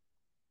Gunner,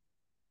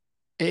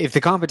 if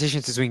the competition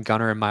is between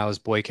Gunner and Miles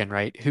Boykin,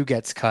 right? Who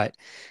gets cut?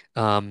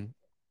 Um,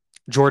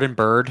 Jordan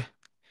Bird,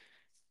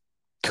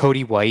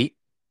 Cody White.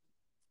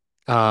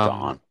 Um,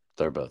 Gone.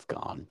 They're both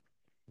gone.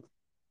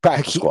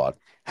 Practice Hakeem, squad.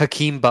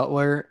 Hakeem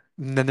Butler.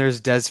 And then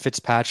there's Des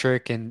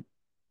Fitzpatrick and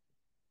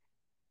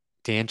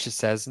Dan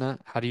Chisesna.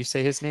 How do you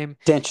say his name?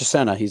 Dan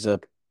Chisena, he's a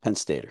Penn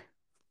Stater.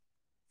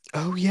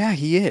 Oh yeah,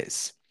 he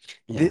is.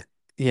 Yeah. The,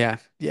 yeah,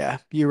 yeah,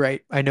 you're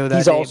right. I know that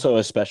He's name. also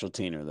a special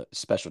teamer. The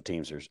special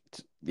teams are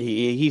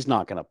he's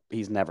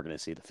never gonna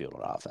see the field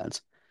on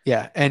offense.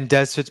 Yeah, and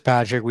Des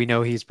Fitzpatrick, we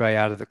know he's probably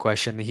out of the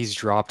question. He's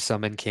dropped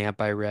some in camp,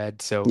 I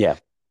read. So, Yeah.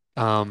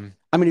 um,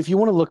 I mean, if you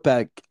want to look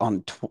back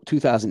on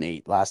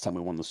 2008, last time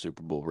we won the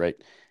Super Bowl, right?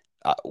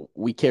 Uh,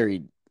 we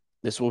carried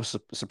this will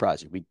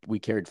surprise you. We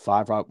carried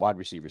five wide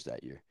receivers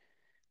that year.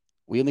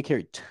 We only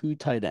carried two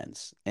tight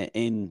ends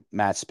in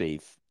Matt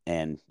Spaeth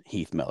and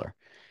Heath Miller,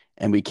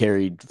 and we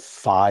carried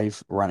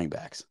five running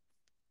backs.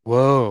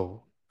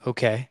 whoa,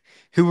 okay.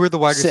 Who were the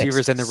wide Six,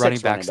 receivers and the running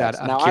six running backs? That backs.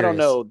 I'm Now I don't curious.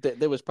 know.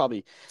 There was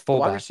probably the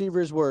wide Fullback.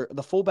 receivers were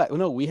the fullback.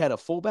 No, we had a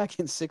fullback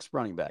and six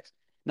running backs.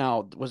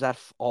 Now was that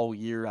all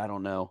year? I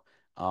don't know.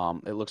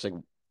 It looks like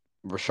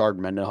Rashard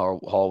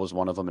Mendenhall was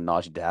one of them, and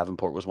Najee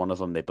Davenport was one of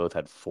them. They both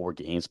had 4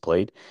 games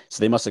played,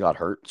 so they must have got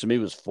hurt. So maybe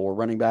it was four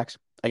running backs.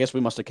 I guess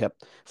we must have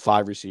kept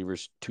five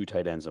receivers, two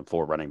tight ends, and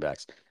four running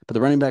backs. But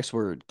the running backs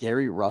were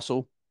Gary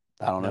Russell.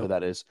 I don't know who Nope.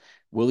 that is.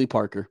 Willie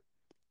Parker,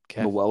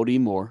 Okay. Mewelde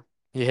Moore,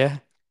 Yeah.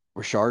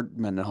 Rashard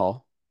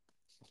Mendenhall,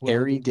 Well,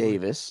 Harry D Moore.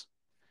 Davis,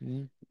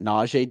 Mm.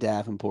 Najee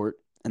Davenport,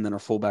 and then our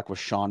fullback was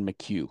Sean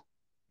McHugh.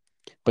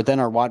 But then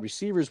our wide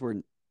receivers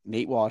were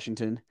Nate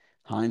Washington,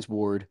 Hines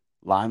Ward,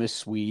 Limas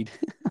Swede,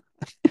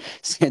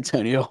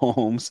 Santonio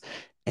Holmes,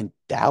 and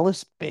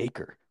Dallas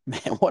Baker.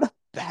 Man, what a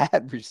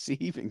bad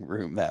receiving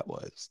room that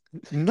was.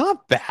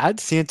 Not bad.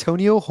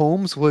 Santonio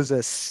Holmes was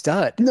a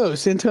stud. No,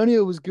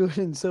 Santonio was good,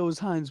 and so was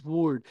Hines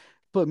Ward.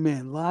 But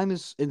man,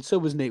 Limas, and so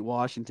was Nate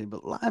Washington.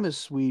 But Limas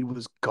Swede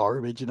was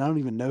garbage, and I don't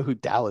even know who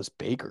Dallas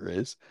Baker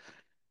is.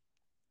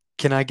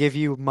 Can I give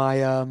you my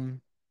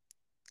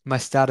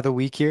stat of the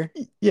week here?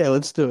 Yeah,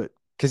 let's do it.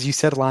 Because you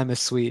said lime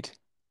is sweet,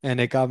 and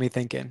it got me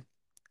thinking.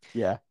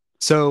 Yeah.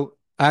 So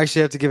I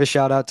actually have to give a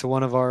shout out to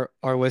one of our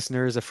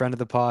listeners, a friend of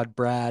the pod,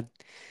 Brad.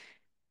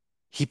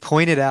 He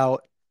pointed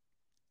out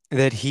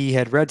that he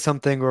had read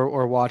something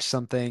or watched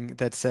something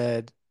that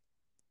said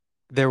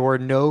there were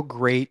no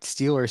great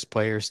Steelers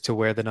players to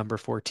wear the number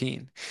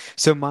 14.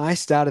 So my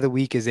stat of the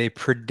week is a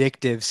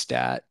predictive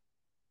stat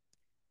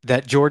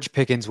that George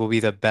Pickens will be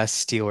the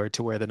best Steeler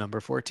to wear the number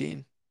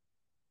 14.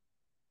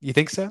 You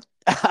think so?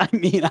 I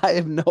mean, I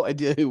have no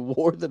idea who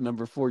wore the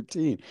number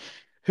 14.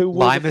 Who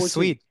wore the Lima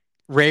 14? Swede.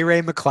 Ray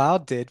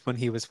McLeod did when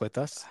he was with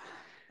us.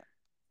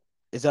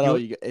 Is that all You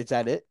you got? Is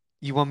that it?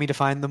 you want me to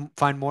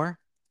find more?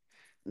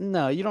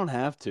 No, you don't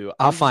have to.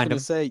 I'll I'm just find gonna him.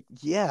 say,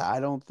 yeah, I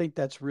don't think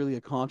that's really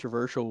a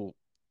controversial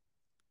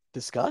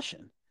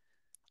discussion.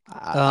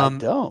 I Um,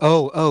 don't.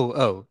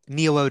 oh,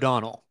 Neil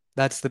O'Donnell.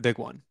 That's the big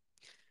one.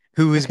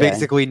 Who is Okay.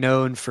 basically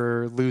known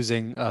for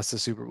losing us a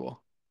Super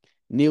Bowl.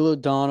 Neil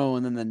O'Donnell,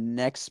 and then the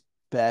next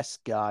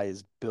best guy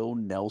is Bill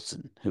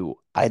Nelson, who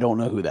I don't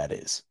know who that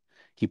is.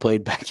 He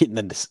played back in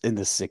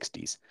the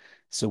 60s,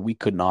 so we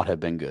could not have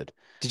been good.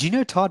 Did you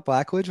know Todd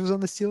Blackledge was on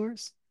the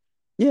Steelers?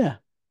 Yeah,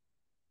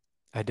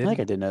 I I think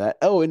I didn't. did know that.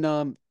 Oh,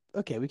 and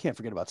okay, we can't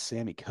forget about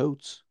Sammy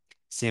Coates.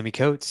 Sammy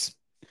Coates.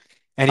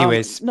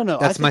 Anyways, No, no,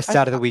 I that's my think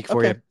stat of the week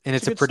for okay, you, and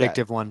it's a it's a good stat.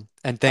 predictive one.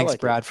 And I thanks,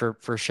 like it. Brad,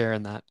 for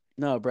sharing that.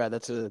 No, Brad,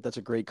 that's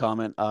a great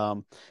comment.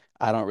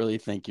 I don't really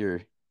think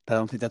you're. I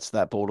don't think that's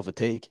that bold of a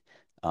take.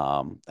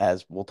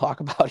 As we'll talk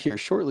about here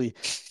shortly,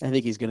 I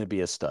think he's going to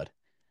be a stud.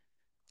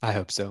 I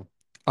hope so.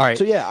 All right.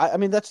 So yeah, I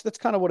mean that's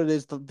kind of what it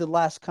is. The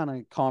last kind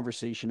of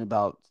conversation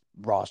about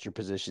roster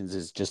positions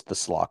is just the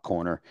slot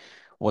corner.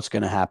 What's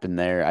going to happen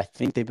there? I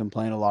think they've been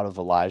playing a lot of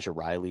Elijah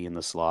Riley in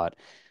the slot.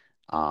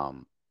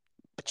 Um,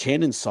 but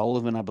Chandon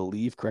Sullivan, I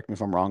believe, correct me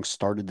if I'm wrong,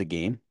 started the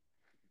game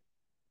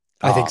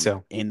I think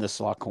so. in the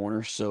slot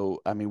corner.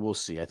 So I mean, we'll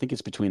see. I think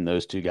it's between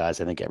those two guys.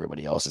 I think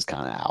everybody else is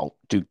kind of out.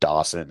 Duke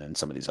Dawson and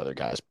some of these other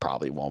guys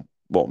probably won't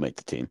make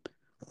the team.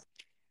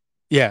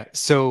 Yeah,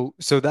 so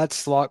that's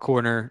slot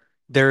corner.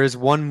 There is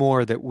one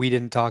more that we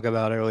didn't talk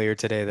about earlier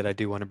today that I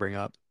do want to bring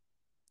up.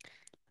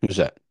 Who's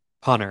that?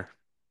 Punter.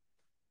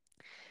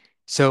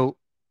 So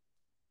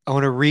I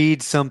want to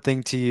read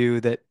something to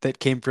you that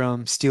came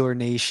from Steeler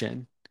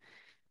Nation.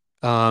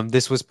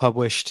 This was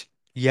published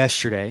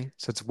yesterday,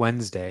 so it's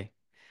Wednesday,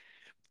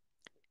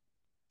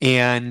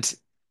 and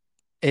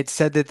it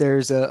said that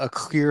there's a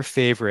clear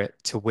favorite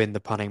to win the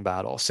punting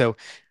battle. So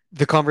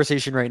the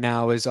conversation right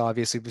now is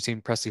obviously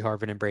between Presley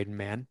Harvin and Braden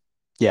Mann,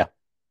 Yeah.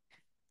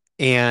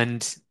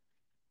 and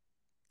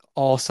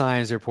all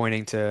signs are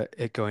pointing to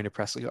it going to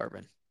Presley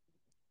Harvin.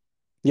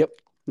 Yep.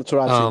 That's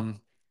what I've seen.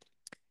 Um,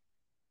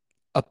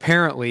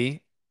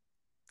 apparently,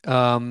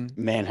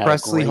 Man had a Presley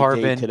great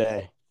day Harvin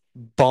today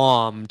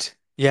bombed.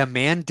 Yeah,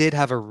 man did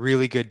have a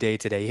really good day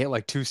today. He hit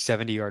like two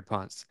 70-yard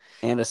punts.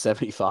 and a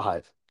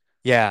 75.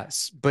 Yeah,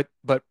 but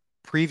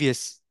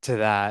previous to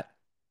that,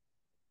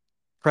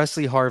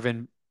 Presley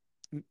Harvin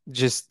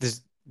just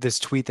this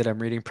tweet that I'm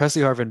reading.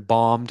 Presley Harvin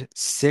bombed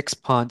 6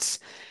 punts,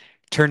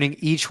 turning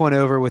each one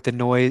over with the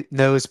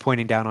nose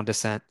pointing down on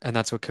descent, and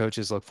that's what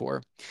coaches look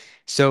for.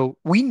 So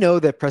we know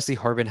that Presley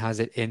Harvin has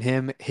it in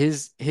him.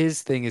 His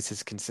thing is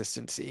his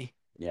consistency.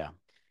 Yeah.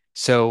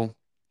 So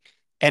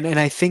and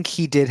I think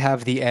he did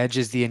have the edge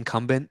as the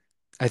incumbent.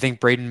 I think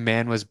Braden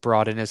Mann was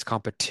brought in as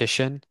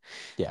competition.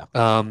 Yeah.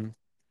 Um,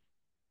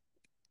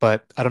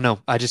 but I don't know.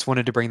 I just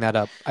wanted to bring that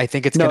up. I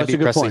think it's going No, to it's be a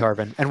good Presley point.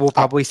 Harvin, and we'll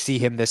Uh, probably see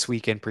him this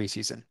week in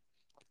preseason.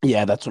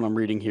 yeah, that's what I'm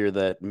reading here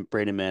that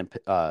Brandon Mann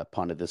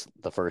punted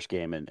the first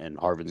game and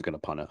Harvin's going to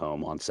punt at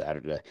home on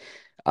Saturday.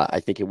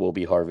 I think it will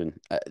be Harvin.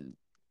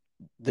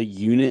 The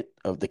unit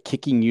of the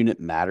kicking unit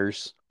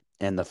matters,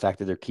 and the fact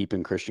that they're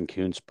keeping Christian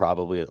Kuntz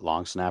probably at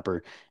long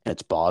snapper and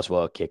it's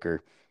Boswell at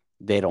kicker,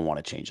 they don't want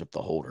to change up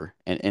the holder.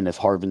 And if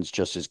Harvin's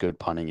just as good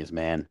punting as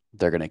man,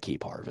 they're going to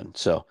keep Harvin.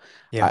 So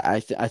Yeah.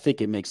 I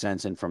think it makes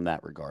sense, and from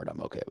that regard,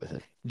 I'm okay with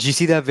it. Did you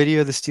see that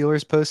video the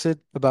Steelers posted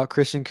about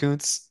Christian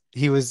Kuntz?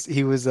 He was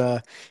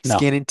No,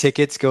 scanning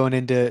tickets going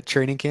into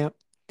training camp.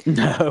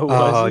 no,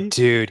 was Oh, he?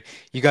 dude,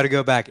 you got to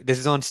go back. This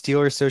is on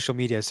Steelers social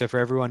media. So for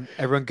everyone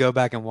go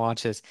back and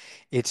watch this.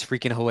 It's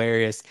freaking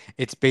hilarious.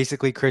 It's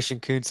basically Christian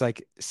Kuntz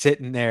like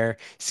sitting there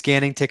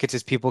scanning tickets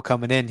as people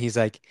coming in. He's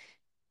like,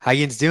 "How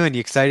you doing? You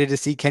excited to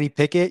see Kenny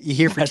Pickett? You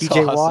here for That's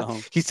TJ Watt?"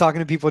 awesome. He's talking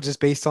to people just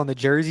based on the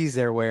jerseys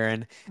they're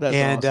wearing. That's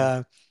And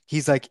awesome.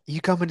 he's like,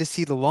 "You coming to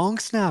see the long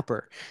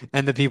snapper?"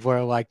 And the people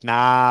are like,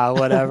 "Nah,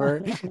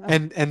 whatever."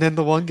 And then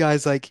the one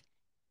guy's like,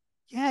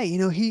 yeah,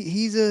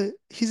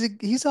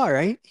 he's all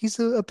right. He's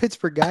a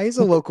Pittsburgh guy. He's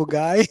a local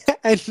guy.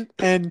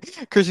 And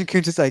Christian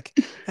Kuntz is like,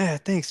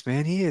 thanks,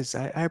 man. He is.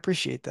 I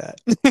appreciate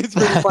that. It's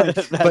pretty funny.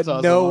 That's But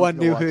awesome. no I'll have to one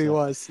go knew who watch he that.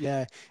 was.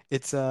 Yeah,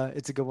 it's a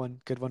good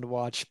one to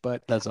watch.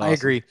 But That's I awesome.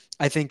 agree.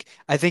 I think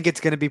it's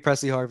gonna be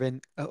Presley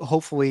Harvin.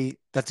 Hopefully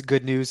that's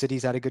good news that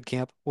he's had a good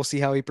camp. We'll see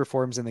how he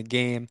performs in the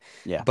game.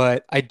 Yeah,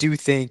 But I do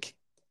think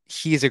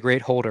he's a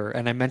great holder,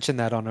 and I mentioned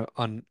that on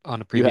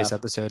a you previous have.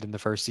 episode in the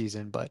first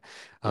season, but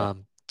Yeah.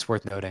 it's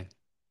worth noting.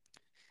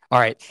 All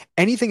right.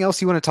 Anything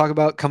else you want to talk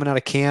about coming out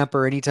of camp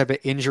or any type of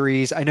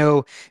injuries? I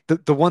know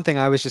the one thing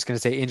I was just going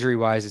to say injury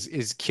wise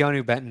is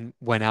Keanu Benton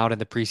went out in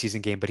the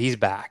preseason game, but he's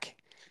back.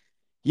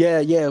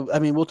 Yeah. I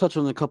mean, we'll touch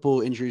on a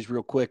couple injuries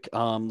real quick.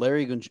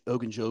 Larry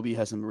Ogunjobi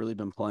hasn't really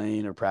been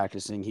playing or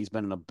practicing. He's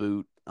been in a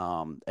boot.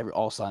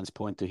 All signs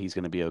point to he's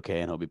going to be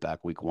okay, and he'll be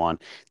back week one.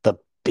 The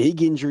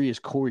big injury is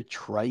Corey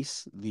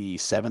Trice, the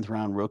seventh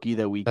round rookie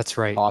that we That's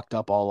right. talked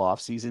up all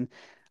offseason.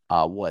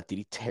 What did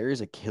he tear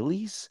his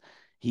Achilles?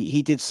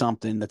 He did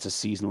something that's a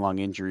season long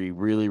injury.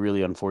 Really,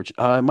 really unfortunate.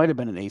 It might have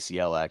been an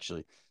ACL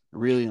actually.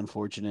 Really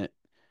unfortunate.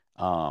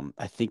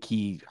 I think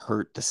he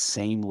hurt the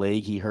same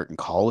leg he hurt in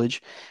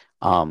college,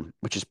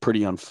 which is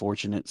pretty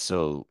unfortunate.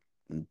 So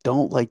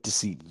don't like to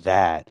see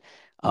that.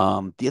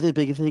 The other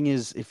big thing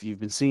is if you've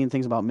been seeing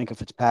things about Minka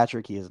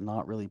Fitzpatrick, he has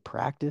not really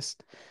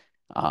practiced.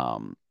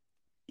 Um,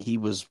 he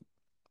was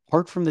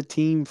part from the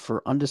team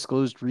for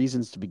undisclosed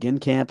reasons to begin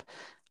camp,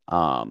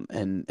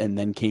 and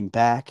then came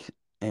back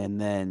and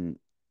then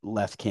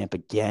left camp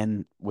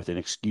again with an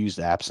excused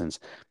absence.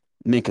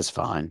 Minka's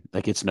fine.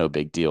 Like it's no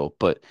big deal.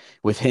 But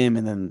with him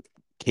and then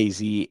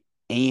KZ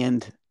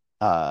and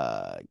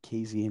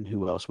KZ and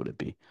who else would it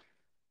be?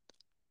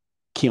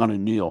 Keanu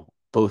Neal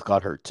both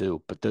got hurt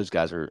too, but those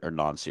guys are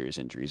non-serious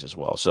injuries as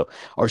well. So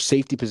our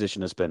safety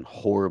position has been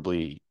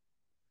horribly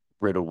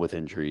riddled with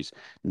injuries,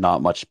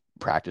 not much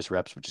practice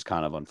reps, which is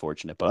kind of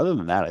unfortunate. But other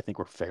than that, I think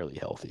we're fairly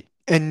healthy.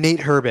 And Nate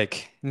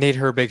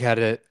Herbig had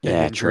an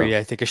Yeah, true. injury,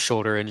 I think a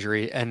shoulder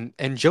injury, and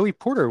Joey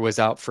Porter was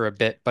out for a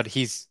bit, but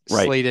he's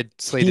Right. slated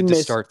He slated to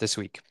missed start this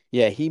week.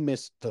 Yeah, he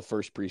missed the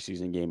first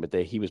preseason game, but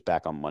he was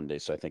back on Monday,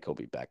 so I think he'll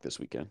be back this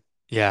weekend.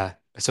 Yeah.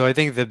 So I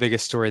think the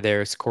biggest story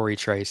there is Corey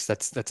Trice.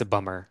 That's a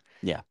bummer.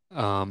 Yeah.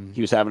 Um,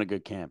 He was having a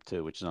good camp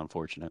too, which is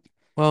unfortunate.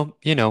 well,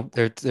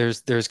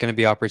 there's going to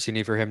be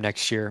opportunity for him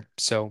next year.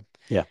 So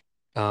Yeah.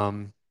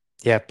 Um,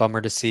 yeah,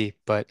 bummer to see,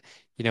 but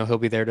he'll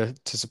be there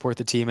to support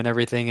the team and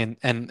everything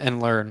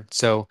and learn.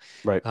 So,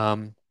 Right.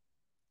 um,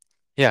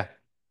 yeah,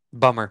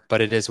 bummer,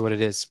 but it is what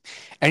it is.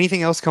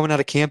 Anything else coming out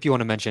of camp you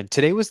want to mention?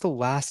 Today was the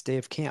last day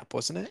of camp,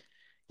 wasn't it?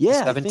 The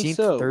Yeah, I think 17th,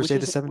 so. Which Thursday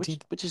the is which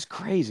 17th. which is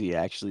crazy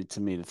actually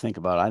to me to think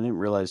about. I didn't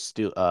realize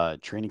still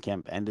training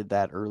camp ended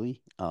that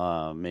early.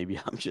 Maybe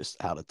I'm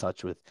just out of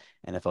touch with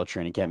NFL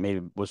training camp. Maybe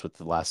it was with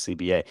the last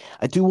CBA.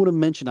 I do want to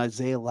mention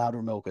Isaiah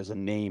Loudermilk as a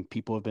name.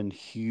 People have been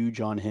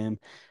huge on him.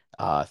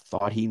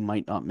 Thought he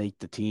might not make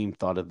the team.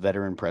 Thought a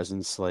veteran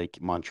presence like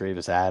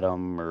Montravis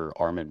Adam or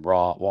Armin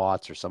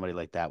Watts or somebody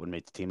like that would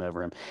make the team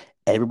over him.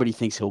 Everybody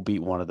thinks he'll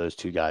beat one of those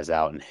two guys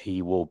out, and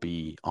he will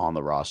be on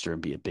the roster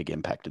and be a big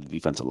impact to the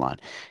defensive line.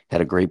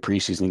 Had a great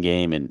preseason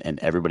game, and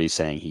everybody's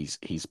saying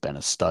he's been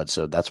a stud.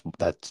 So that's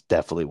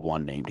definitely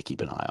one name to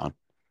keep an eye on.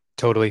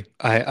 Totally.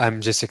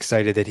 I'm just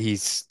excited that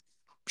he's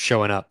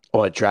showing up.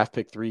 Oh, a draft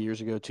pick 3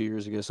 years ago, 2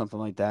 years ago, something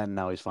like that, and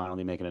now he's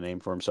finally making a name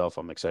for himself.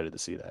 I'm excited to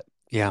see that.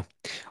 Yeah.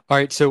 All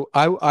right. So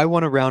I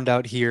want to round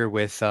out here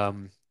with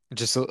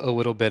just a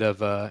little bit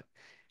of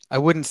I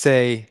wouldn't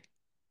say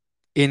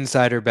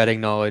insider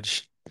betting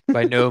knowledge.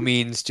 By no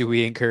means do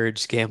we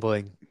encourage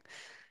gambling.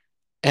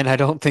 and I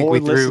don't think or we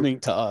threw listening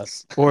to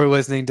us. or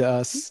listening to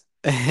us,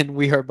 and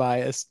we are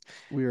biased.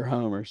 We are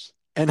homers.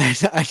 And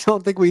I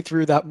don't think we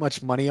threw that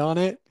much money on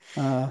it,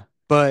 Uh,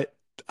 but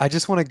I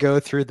just want to go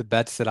through the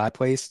bets that I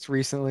placed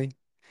recently.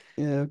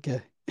 yeah,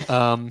 okay.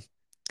 Um,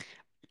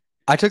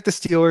 I took the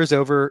Steelers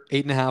over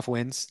 8.5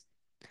 wins.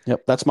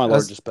 Yep, that's my That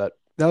was largest bet.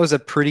 that was a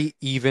pretty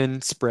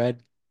even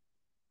spread,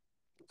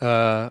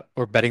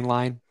 or betting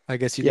line, I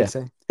guess you could Yeah,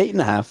 say.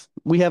 8.5.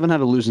 We haven't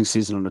had a losing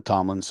season under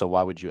Tomlin, so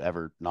why would you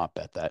ever not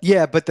bet that?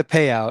 Yeah, but the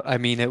payout, I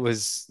mean, it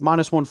was,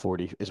 Minus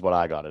 140 is what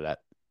I got it at.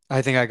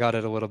 I think I got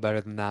it a little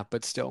better than that,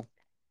 but still,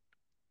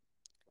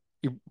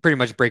 you're pretty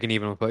much breaking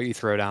even with what you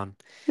throw down.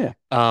 Yeah.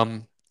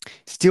 Um,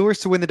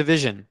 Steelers to win the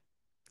division.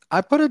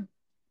 I put a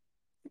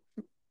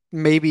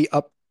maybe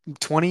up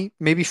 20,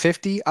 maybe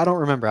 50. I don't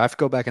remember. I have to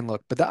go back and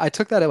look, but I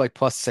took that at like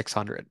plus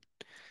 600.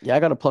 Yeah, I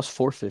got a plus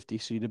 450,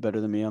 so you did better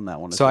than me on that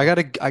one as So I well.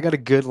 got a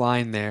good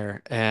line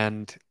there,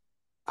 and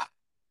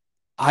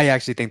I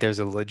actually think there's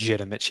a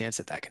legitimate chance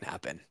that that can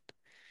happen.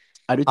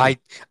 I do too. I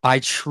I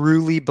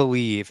truly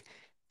believe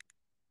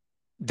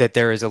that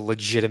there is a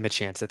legitimate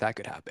chance that that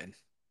could happen.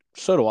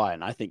 So do I,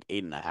 and I think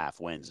 8.5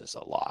 wins is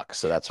a lock.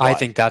 So that's I why.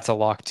 think that's a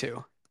lock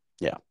too.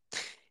 Yeah.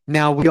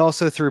 Now, we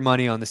also threw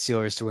money on the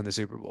Steelers to win the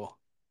Super Bowl.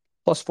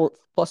 Plus four,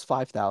 plus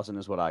 5,000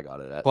 is what I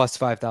got it at. Plus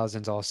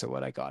 5,000 is also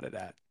what I got it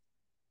at.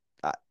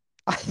 I,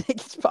 I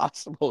think it's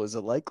possible. Is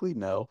it likely?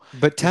 No.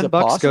 But Is it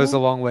 $10 goes a possible?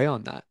 long way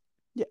on that.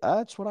 Yeah,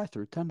 that's what I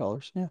threw.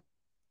 $10. Yeah.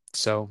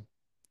 So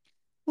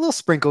little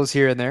sprinkles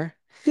here and there.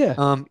 Yeah.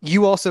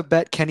 You also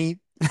bet Kenny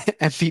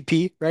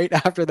MVP, right?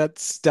 After that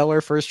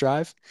stellar first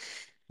drive.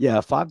 Yeah,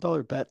 a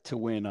 $5 bet to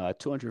win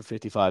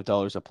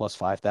 $255 at plus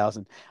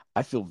 5,000.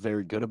 I feel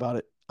very good about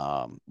it.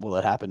 Will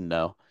it happen?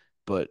 No.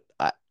 But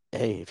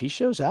hey, if he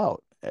shows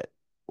out,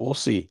 we'll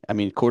see. I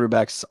mean,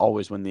 quarterbacks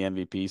always win the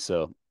MVP,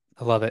 so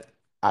I love it.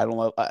 I don't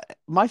know.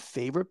 My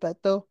favorite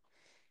bet though,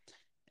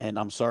 and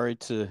I'm sorry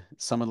to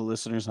some of the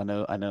listeners. I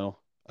know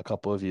a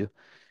couple of you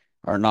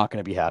are not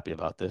going to be happy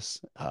about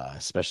this,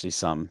 especially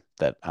some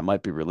that I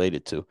might be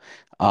related to.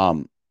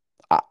 Um,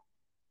 I,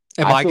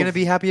 Am I I feel going to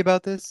be happy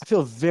about this? I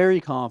feel very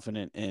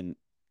confident in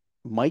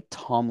Mike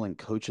Tomlin,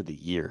 Coach of the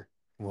Year,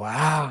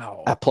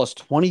 Wow. at plus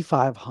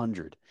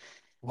 2,500.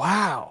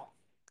 Wow.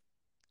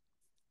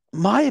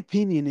 My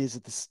opinion is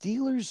that the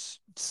Steelers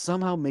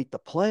somehow make the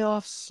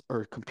playoffs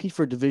or compete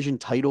for a division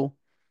title.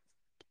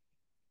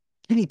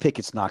 Kenny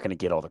Pickett's not going to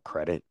get all the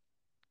credit.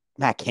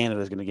 Matt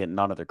Canada is going to get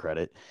none of the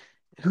credit.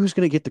 Who's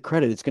going to get the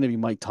credit? It's going to be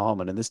Mike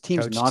Tomlin, and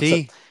Coach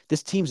T.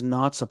 this team's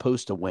not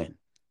supposed to win.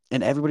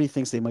 And everybody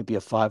thinks they might be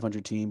a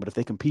 500 team, but if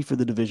they compete for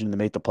the division and they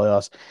make the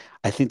playoffs,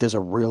 I think there's a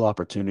real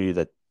opportunity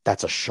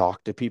that's a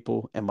shock to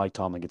people, and Mike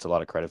Tomlin gets a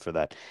lot of credit for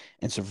that.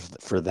 And so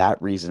for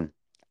that reason,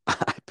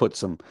 I put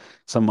some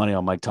money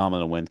on Mike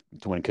Tomlin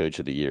to win Coach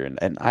of the Year,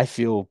 and I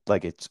feel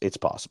like it's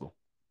possible.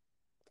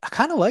 I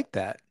kind of like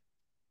that.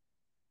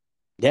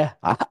 Yeah,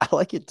 I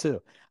like it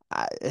too.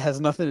 It has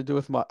nothing to do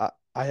with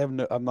I have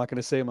no. I'm not going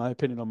to say my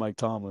opinion on Mike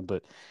Tomlin,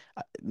 but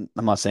I,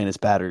 I'm not saying it's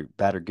bad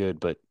or good.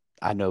 But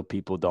I know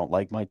people don't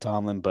like Mike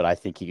Tomlin, but I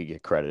think he could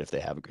get credit if they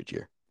have a good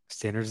year.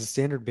 Standard is a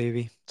standard,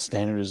 baby.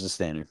 Standard is the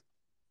standard.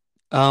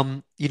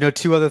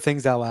 Two other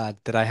things I'll add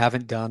that I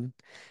haven't done,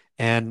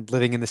 and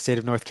living in the state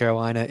of North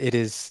Carolina, it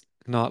is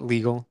not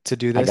legal to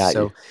do I this. got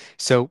you.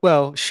 So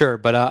well, sure,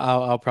 but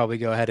I'll probably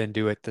go ahead and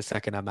do it the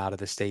second I'm out of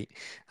the state,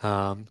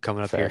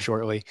 coming up here Fair.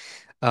 shortly.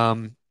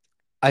 Um,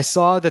 I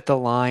saw that the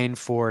line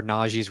for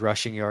Najee's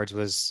rushing yards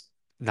was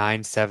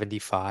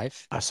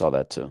 975, I saw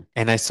that too.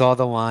 and I saw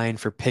the line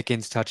for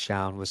Pickens'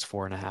 touchdown was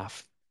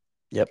 4.5.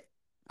 Yep.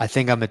 I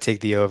think I'm gonna take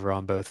the over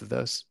on both of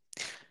those.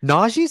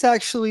 Najee's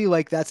actually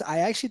like I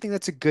actually think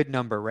that's a good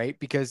number, right?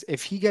 Because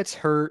if he gets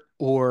hurt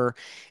or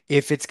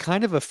if it's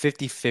kind of a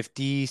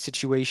 50-50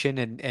 situation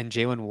and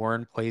Jalen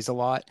Warren plays a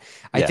lot,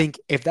 I Yeah. think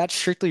if that's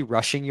strictly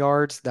rushing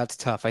yards, that's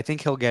tough. I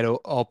think he'll get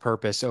all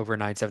purpose over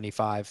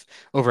 975,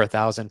 over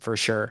 1,000 for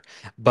sure.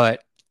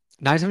 But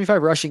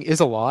 975 rushing is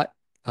a lot.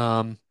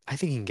 I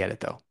think he can get it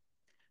though.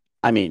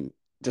 I mean,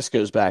 this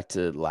goes back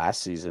to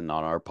last season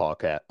on our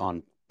podcast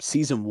on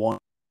season one.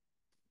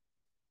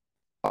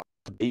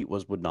 Debate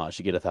was would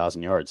Najee get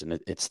 1,000 yards, and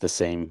it's the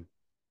same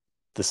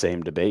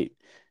debate.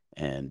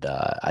 And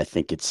I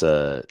think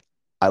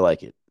I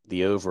like it.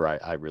 The over,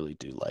 I really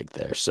do like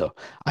there. So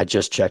I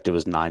just checked. It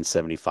was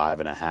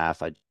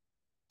 975.5. I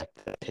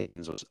checked that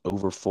Pickens was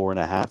over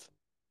 4.5,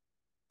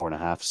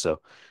 4.5.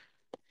 So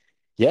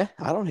yeah,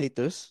 I don't hate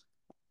this.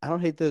 I don't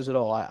hate those at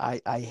all.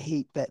 I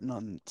hate betting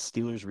on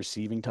Steelers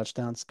receiving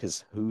touchdowns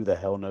because who the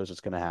hell knows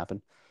what's going to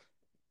happen.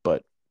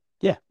 But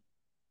yeah,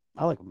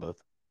 I like them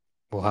both.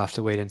 We'll have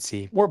to wait and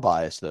see. We're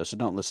biased though, so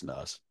don't listen to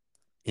us.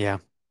 Yeah.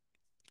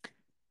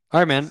 All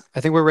right, man.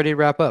 I think we're ready to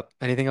wrap up.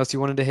 Anything else you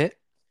wanted to hit?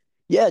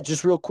 Yeah,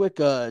 just real quick,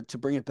 to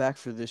bring it back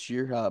for this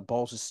year,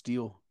 balls of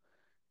steel.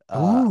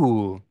 Uh,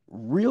 Ooh.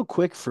 Real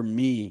quick for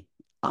me,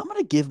 I'm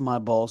gonna give my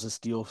balls of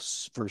steel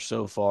for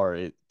so far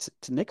to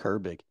Nick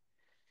Herbig.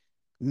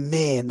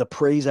 Man, the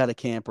praise out of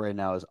camp right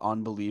now is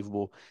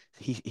unbelievable.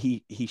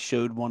 He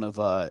showed one of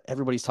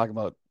everybody's talking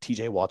about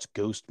TJ Watt's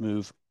ghost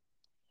move.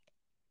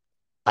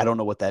 I don't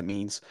know what that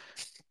means,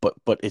 but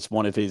it's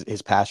one of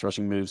his pass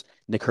rushing moves.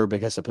 Nick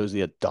Herbig has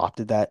supposedly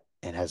adopted that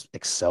and has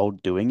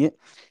excelled doing it.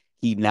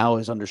 He now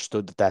has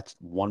understood that that's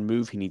one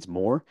move. He needs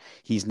more.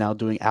 He's now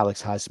doing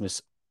Alex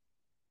Highsmith's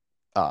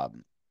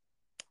um,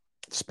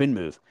 spin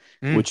move,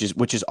 Mm.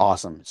 which is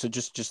awesome. So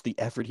just the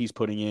effort he's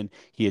putting in.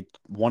 He had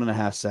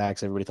 1.5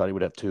 sacks. Everybody thought he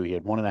would have two. He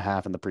had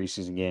 1.5 in the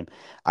preseason game.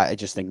 I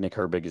just think Nick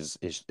Herbig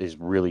is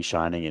really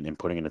shining and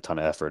putting in a ton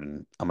of effort,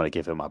 and I'm gonna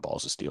give him my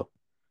balls of steel.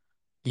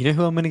 You know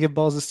who I'm going to give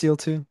balls of steel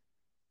to?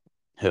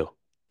 Who?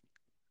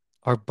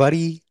 Our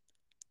buddy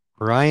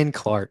Ryan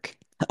Clark.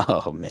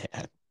 Oh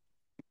man.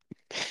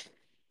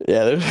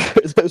 Yeah,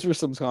 those were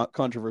some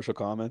controversial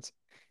comments.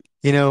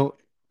 You know,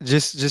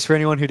 just for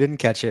anyone who didn't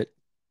catch it,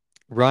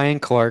 Ryan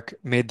Clark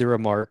made the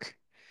remark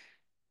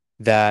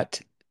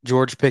that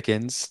George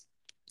Pickens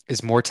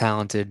is more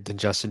talented than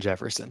Justin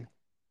Jefferson.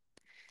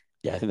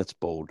 Yeah, I think that's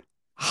bold.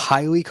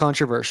 Highly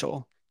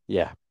controversial.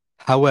 Yeah.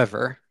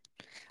 However,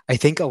 I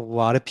think a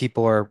lot of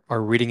people are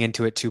reading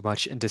into it too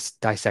much and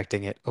just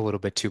dissecting it a little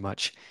bit too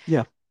much.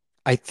 Yeah.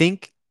 I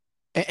think,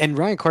 and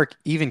Ryan Clark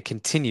even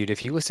continued,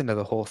 if you listen to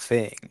the whole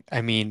thing,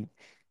 I mean,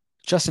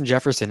 Justin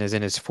Jefferson is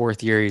in his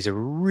fourth year. He's a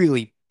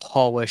really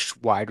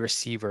polished wide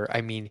receiver.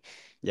 I mean,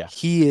 Yeah.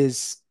 he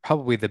is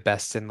probably the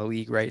best in the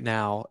league right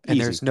now, and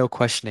there's Easy. no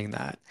questioning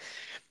that.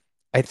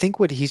 I think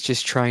what he's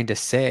just trying to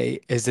say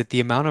is that the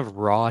amount of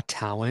raw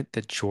talent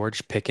that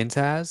George Pickens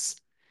has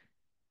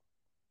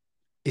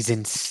is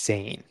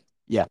insane.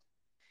 Yeah.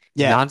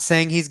 He's Yeah. not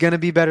saying he's going to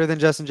be better than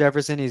Justin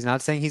Jefferson. He's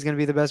not saying he's going to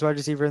be the best wide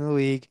receiver in the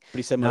league. But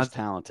he said most Not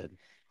talented.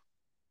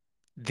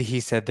 he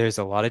said there's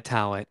a lot of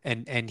talent,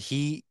 and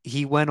he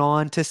went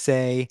on to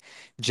say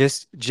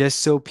just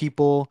so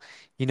people,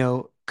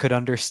 could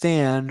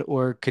understand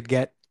or could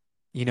get,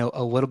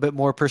 a little bit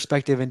more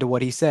perspective into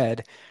what he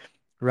said.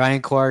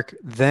 Ryan Clark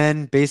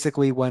then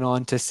basically went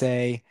on to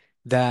say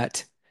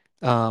that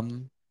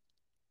um,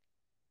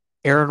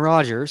 Aaron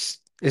Rodgers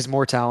is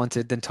more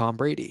talented than Tom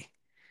Brady.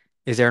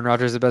 Is Aaron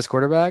Rodgers the best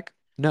quarterback?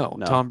 No,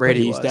 No, Tom but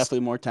Brady he's was,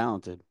 definitely more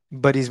talented.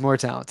 but he's more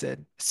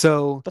talented.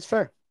 So, That's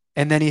fair.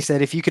 and then he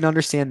said, if you can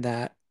understand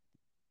that,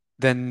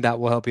 then that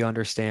will help you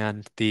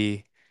understand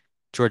the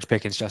George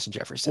Pickens, Justin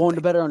Jefferson Well, and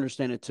to thing. better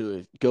understand it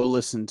too, go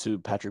listen to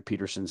Patrick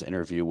Peterson's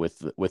interview with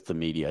the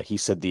media. He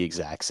said the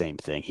exact same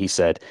thing. He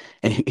said,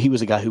 and he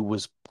was a guy who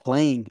was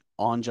playing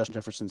on Justin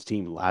Jefferson's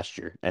team last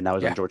year, and now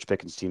he's on Yeah. George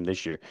Pickens' team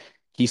this year.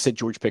 He said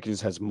George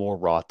Pickens has more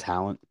raw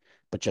talent,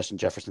 but Justin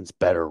Jefferson's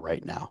better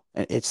right now.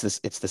 And it's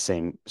the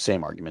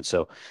same argument.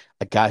 So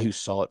a guy who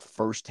saw it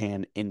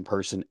firsthand in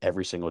person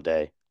every single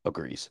day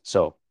agrees.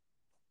 So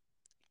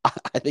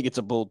I think it's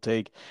a bold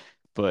take,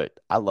 but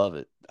I love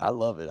it. I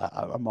love it.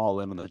 I'm all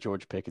in on the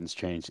George Pickens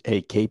change.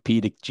 Hey,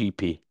 KP to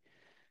GP.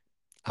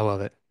 I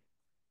love it.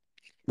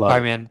 All Love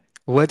right, it. man.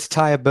 Let's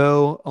tie a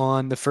bow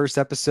on the first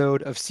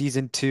episode of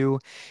season two.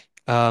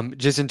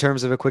 Just in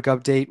terms of a quick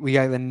update, we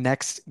got the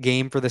next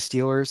game for the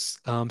Steelers,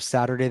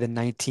 Saturday the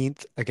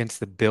 19th against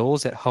the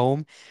Bills at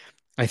home.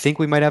 I think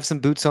we might have some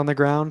boots on the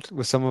ground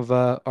with some of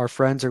our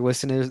friends or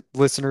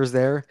listeners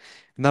there,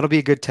 and that'll be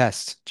a good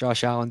test.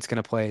 Josh Allen's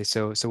going to play,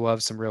 so we'll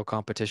have some real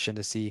competition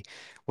to see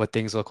what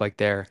things look like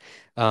there.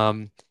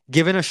 Um,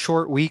 Given a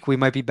short week, we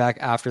might be back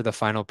after the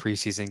final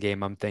preseason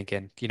game. I'm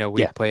thinking,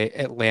 we Yeah, play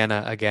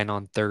Atlanta again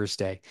on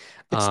Thursday.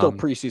 it's still Um,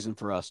 preseason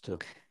for us too.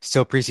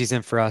 Still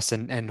preseason for us,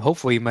 and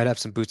hopefully we might have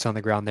some boots on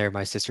the ground there.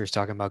 My sister's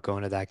talking about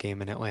going to that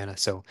game in Atlanta,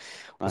 so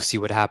we'll see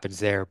Nice. what happens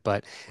there.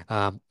 But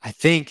I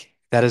think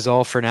that is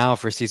all for now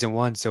for season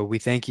one. So we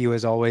thank you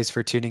as always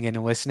for tuning in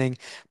and listening.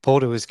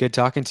 Polt, it was good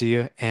talking to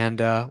you, and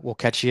we'll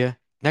catch you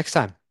next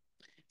time.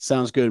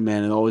 Sounds good,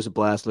 man, and always a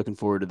blast. Looking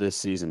forward to this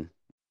season.